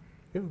Ramanujan.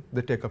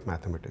 They take up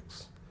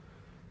mathematics.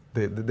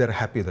 They're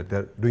happy that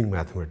they're doing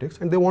mathematics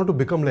and they want to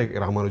become like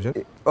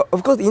Ramanujan.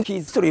 Of course, in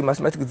history of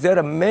mathematics, there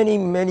are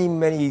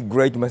many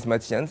great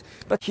mathematicians,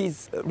 but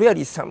he's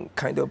really some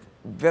kind of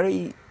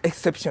very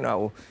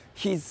exceptional.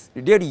 He's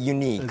really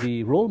unique.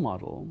 The role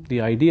model, the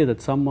idea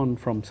that someone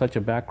from such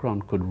a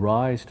background could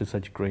rise to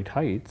such great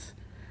heights,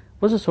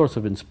 was a source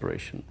of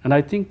inspiration. And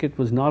I think it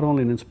was not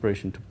only an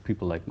inspiration to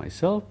people like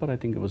myself, but I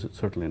think it was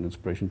certainly an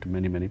inspiration to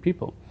many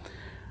people.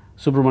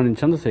 Subramanian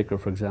Chandrasekhar,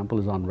 for example,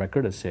 is on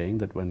record as saying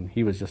that when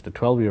he was just a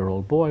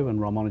 12-year-old boy when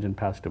Ramanujan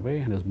passed away,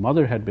 and his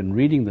mother had been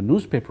reading the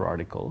newspaper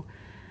article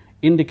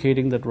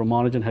indicating that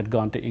Ramanujan had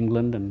gone to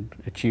England and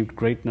achieved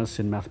greatness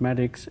in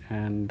mathematics,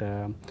 and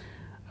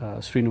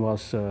Subramanian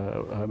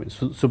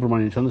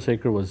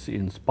Chandrasekhar was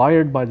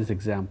inspired by this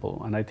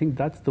example, and I think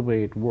that's the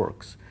way it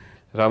works.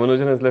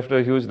 Ramanujan has left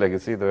a huge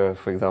legacy. There are,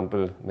 for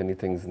example, many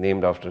things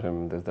named after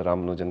him. There's the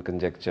Ramanujan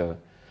conjecture,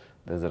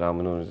 there's the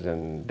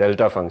Ramanujan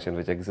delta function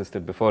which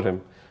existed before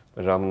him,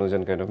 but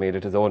Ramanujan kind of made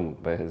it his own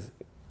by his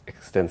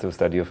extensive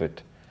study of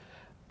it.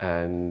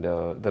 And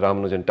the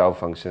Ramanujan tau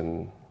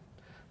function,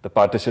 the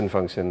partition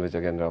function, which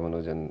again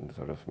Ramanujan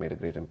sort of made a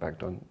great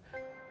impact on.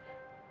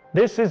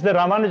 This is the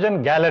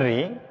Ramanujan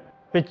Gallery,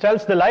 which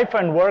tells the life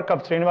and work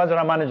of Srinivasa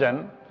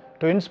Ramanujan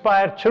to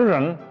inspire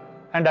children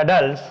and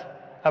adults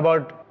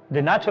about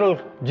the natural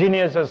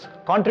genius's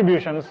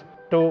contributions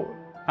to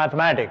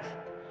mathematics.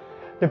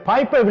 The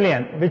Pi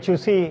Pavilion, which you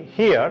see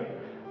here,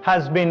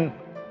 has been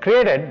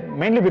created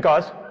mainly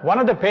because one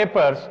of the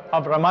papers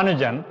of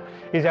Ramanujan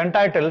is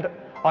entitled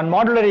On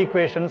Modular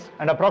Equations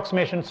and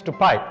Approximations to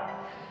Pi.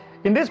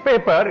 In this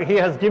paper, he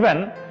has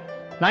given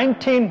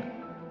 19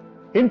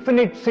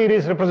 infinite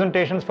series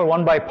representations for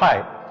 1 by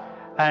pi,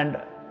 and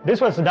this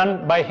was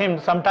done by him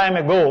some time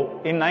ago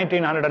in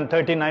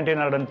 1913,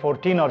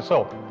 1914 or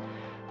so.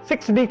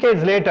 6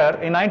 decades later,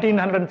 in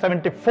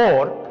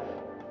 1974,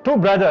 two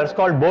brothers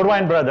called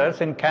Borwine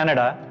brothers in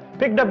Canada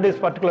picked up this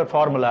particular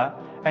formula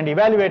and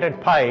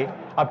evaluated pi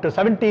up to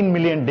 17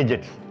 million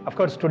digits. Of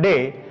course,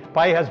 today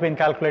pi has been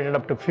calculated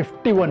up to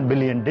 51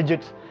 billion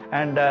digits,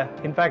 and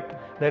in fact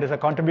there is a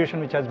contribution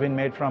which has been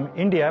made from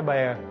India by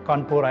a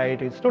Kanpur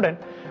IIT student,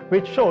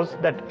 which shows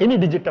that any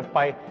digit of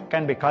pi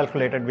can be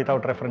calculated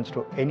without reference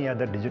to any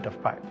other digit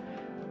of pi.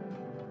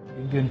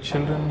 Indian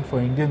children, for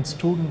Indian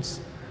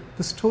students,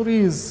 the story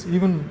is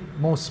even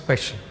more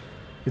special.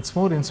 It's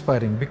more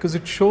inspiring because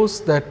it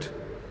shows that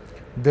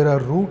there are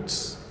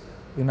roots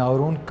in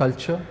our own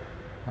culture,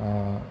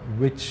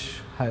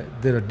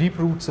 there are deep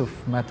roots of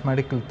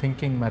mathematical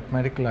thinking,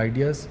 mathematical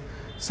ideas,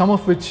 some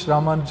of which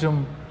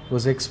Ramanujan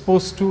was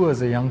exposed to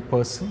as a young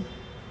person.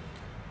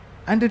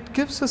 And it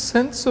gives a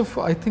sense of,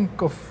 I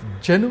think, of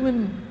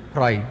genuine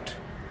pride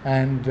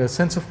and a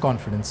sense of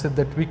confidence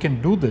that we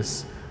can do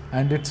this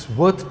and it's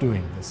worth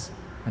doing this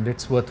and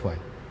it's worthwhile.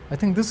 I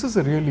think this is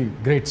a really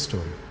great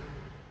story.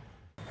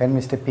 When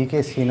Mr. P.K.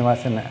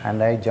 Srinivasan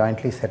and I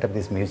jointly set up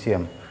this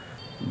museum,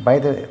 by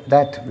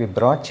that we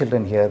brought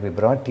children here, we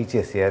brought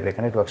teachers here, we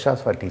conducted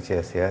workshops for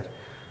teachers here.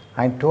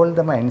 I told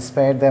them, I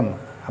inspired them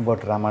about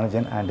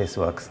Ramanujan and his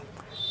works.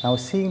 Now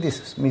seeing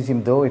this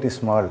museum, though it is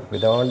small,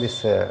 with all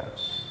these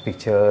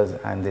pictures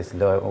and these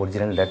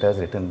original letters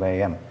written by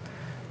him,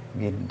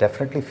 we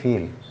definitely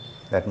feel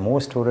that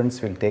more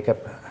students will take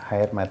up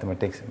higher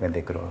mathematics when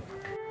they grow up.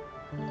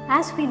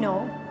 As we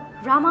know,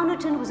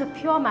 Ramanujan was a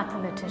pure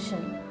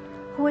mathematician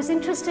who was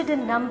interested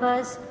in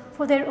numbers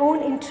for their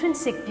own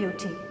intrinsic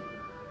beauty.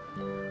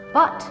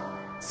 But,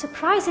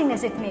 surprising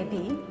as it may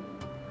be,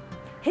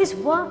 his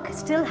work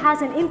still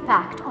has an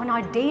impact on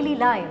our daily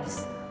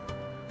lives.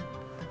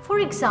 For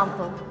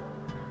example,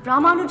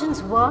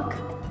 Ramanujan's work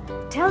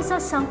tells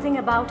us something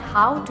about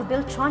how to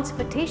build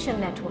transportation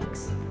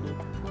networks.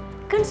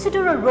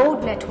 Consider a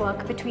road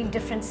network between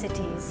different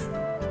cities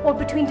or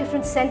between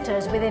different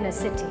centers within a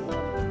city.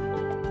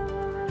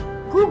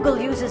 Google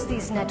uses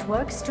these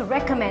networks to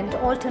recommend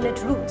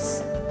alternate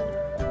routes.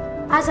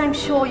 As I'm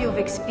sure you've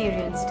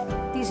experienced,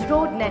 these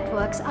road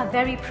networks are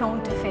very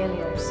prone to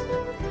failures.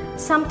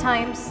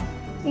 Sometimes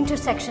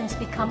intersections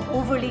become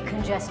overly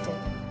congested,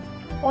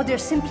 or they're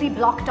simply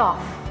blocked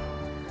off.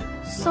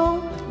 So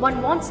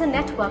one wants a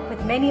network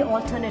with many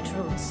alternate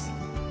routes.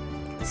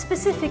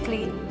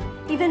 Specifically,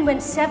 even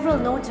when several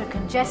nodes are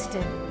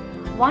congested,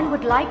 one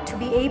would like to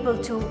be able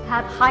to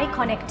have high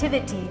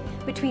connectivity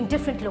between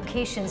different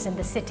locations in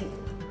the city.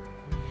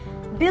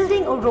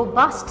 Building a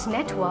robust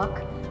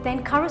network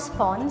then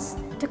corresponds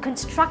to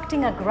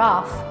constructing a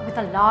graph with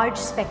a large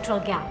spectral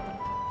gap.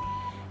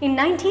 In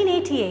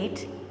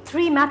 1988,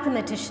 3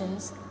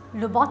 mathematicians,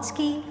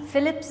 Lubotsky,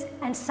 Phillips,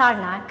 and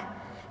Sarnak,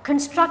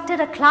 constructed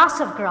a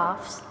class of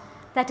graphs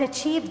that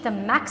achieved the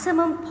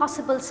maximum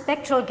possible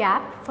spectral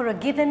gap for a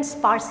given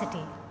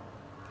sparsity.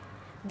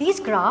 These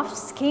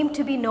graphs came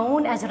to be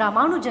known as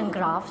Ramanujan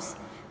graphs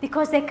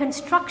because their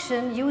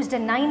construction used a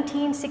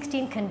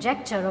 1916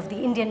 conjecture of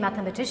the Indian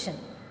mathematician.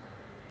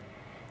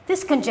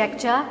 This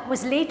conjecture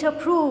was later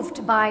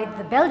proved by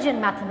the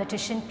Belgian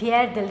mathematician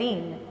Pierre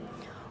Deligne,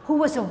 who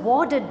was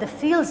awarded the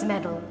Fields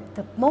Medal,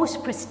 the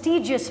most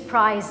prestigious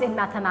prize in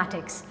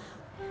mathematics.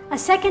 A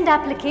second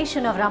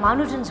application of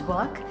Ramanujan's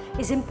work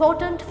is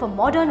important for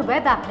modern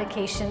web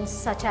applications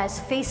such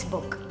as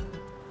Facebook.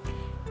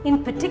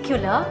 In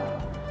particular,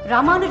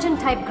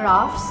 Ramanujan-type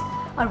graphs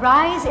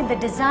arise in the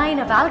design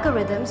of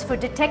algorithms for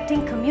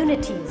detecting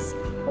communities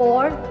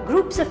or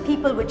groups of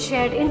people with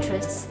shared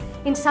interests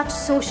in such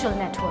social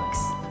networks.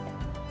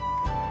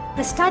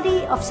 The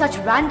study of such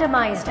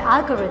randomized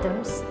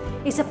algorithms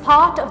is a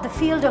part of the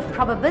field of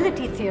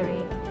probability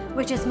theory,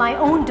 which is my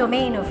own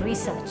domain of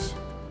research.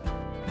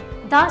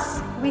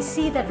 Thus, we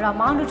see that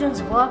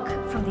Ramanujan's work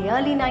from the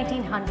early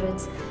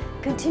 1900s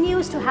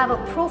continues to have a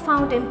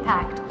profound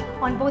impact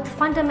on both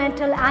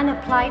fundamental and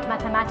applied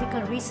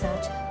mathematical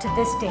research to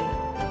this day.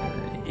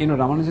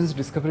 Ramanujan's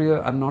discoveries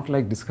are not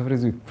like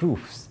discoveries with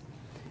proofs.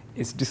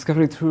 It's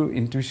discovery through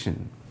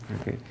intuition.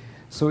 Okay,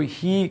 so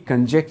he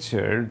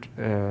conjectured,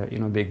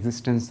 the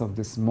existence of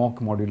these mock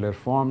modular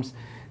forms.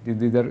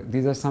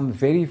 These are some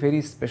very,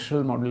 very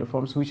special modular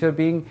forms which are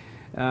being,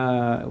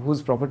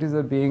 whose properties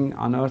are being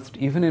unearthed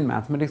even in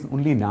mathematics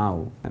only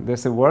now. And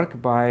there's a work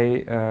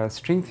by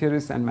string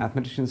theorists and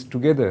mathematicians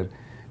together,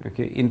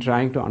 okay, in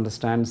trying to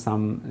understand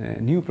some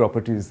new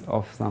properties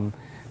of some,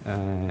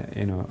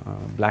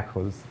 black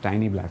holes,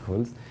 tiny black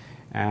holes,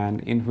 and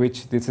in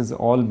which this is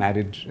all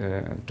married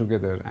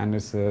together, and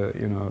it's a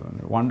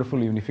wonderful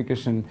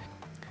unification.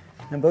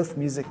 And both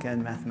music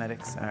and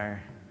mathematics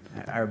are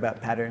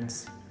about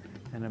patterns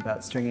and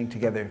about stringing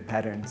together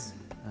patterns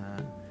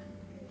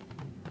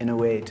in a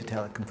way to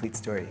tell a complete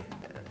story.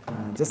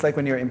 Just like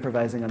when you're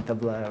improvising on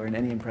tabla or in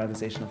any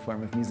improvisational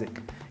form of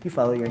music, you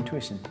follow your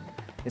intuition.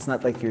 It's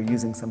not like you're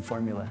using some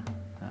formula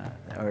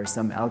or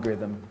some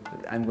algorithm.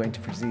 I'm going to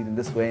proceed in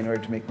this way in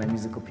order to make my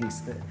musical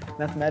piece.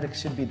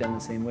 Mathematics should be done the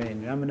same way,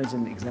 and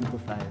Ramanujan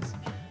exemplifies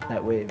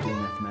that way of doing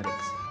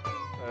mathematics.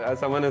 As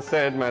someone has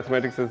said,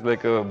 mathematics is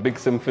like a big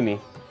symphony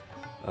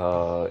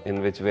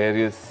in which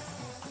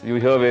you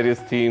hear various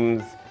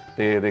themes,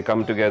 they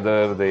come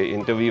together, they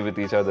interweave with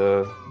each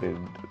other,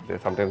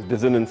 sometimes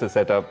dissonance is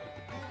set up,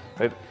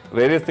 right?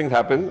 Various things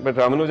happen, but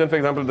Ramanujan, for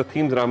example, the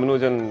themes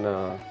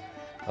Ramanujan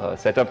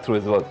set up through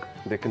his work,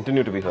 they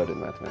continue to be heard in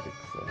mathematics,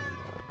 and,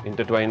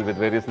 intertwined with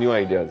various new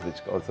ideas which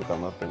also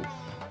come up, and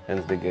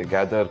hence they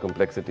gather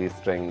complexity,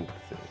 strength,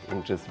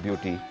 interest,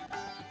 beauty.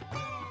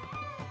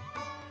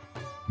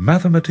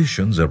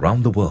 Mathematicians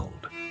around the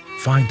world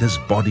find his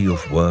body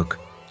of work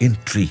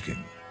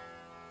intriguing.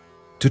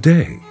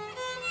 Today,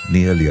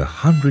 nearly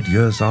 100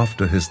 years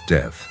after his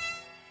death,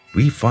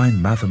 we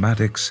find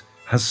mathematics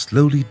has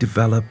slowly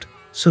developed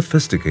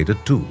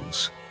sophisticated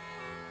tools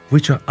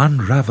which are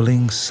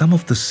unraveling some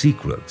of the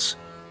secrets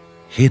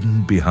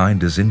hidden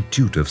behind his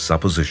intuitive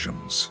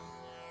suppositions.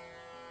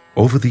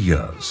 Over the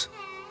years,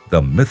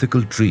 the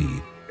mythical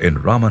tree in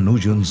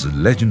Ramanujan's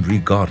legendary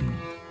garden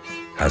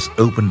has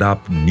opened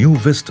up new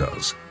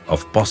vistas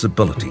of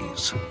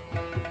possibilities.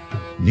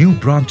 New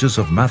branches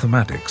of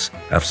mathematics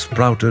have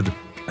sprouted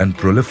and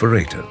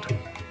proliferated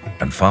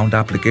and found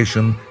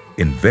application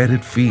in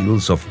varied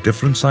fields of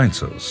different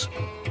sciences,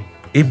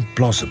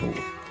 implausible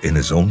in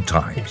his own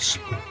times.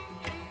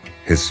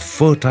 His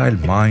fertile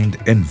mind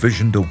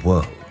envisioned a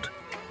world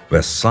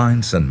where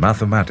science and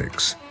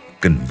mathematics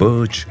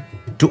converge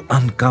to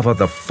uncover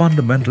the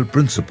fundamental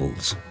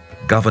principles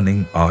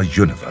governing our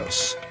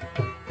universe.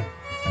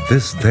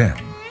 This, then,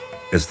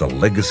 is the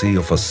legacy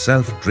of a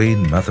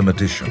self-trained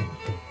mathematician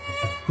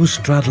who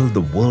straddled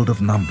the world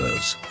of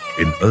numbers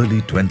in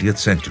early 20th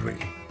century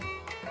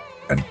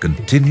and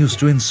continues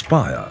to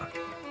inspire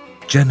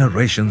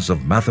generations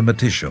of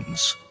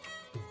mathematicians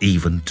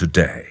even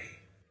today.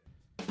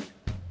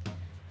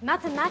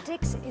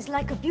 Mathematics is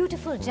like a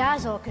beautiful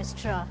jazz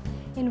orchestra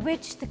in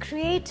which the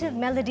creative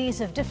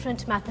melodies of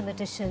different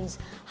mathematicians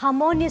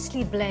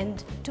harmoniously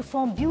blend to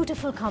form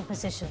beautiful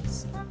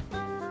compositions.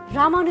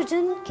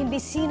 Ramanujan can be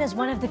seen as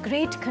one of the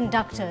great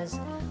conductors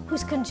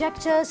whose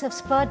conjectures have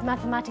spurred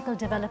mathematical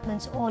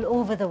developments all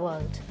over the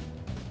world.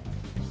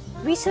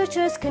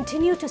 Researchers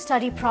continue to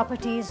study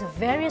properties of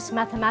various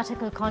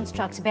mathematical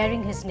constructs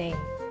bearing his name.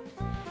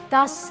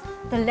 Thus,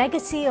 the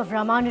legacy of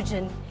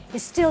Ramanujan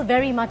is still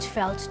very much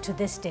felt to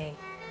this day.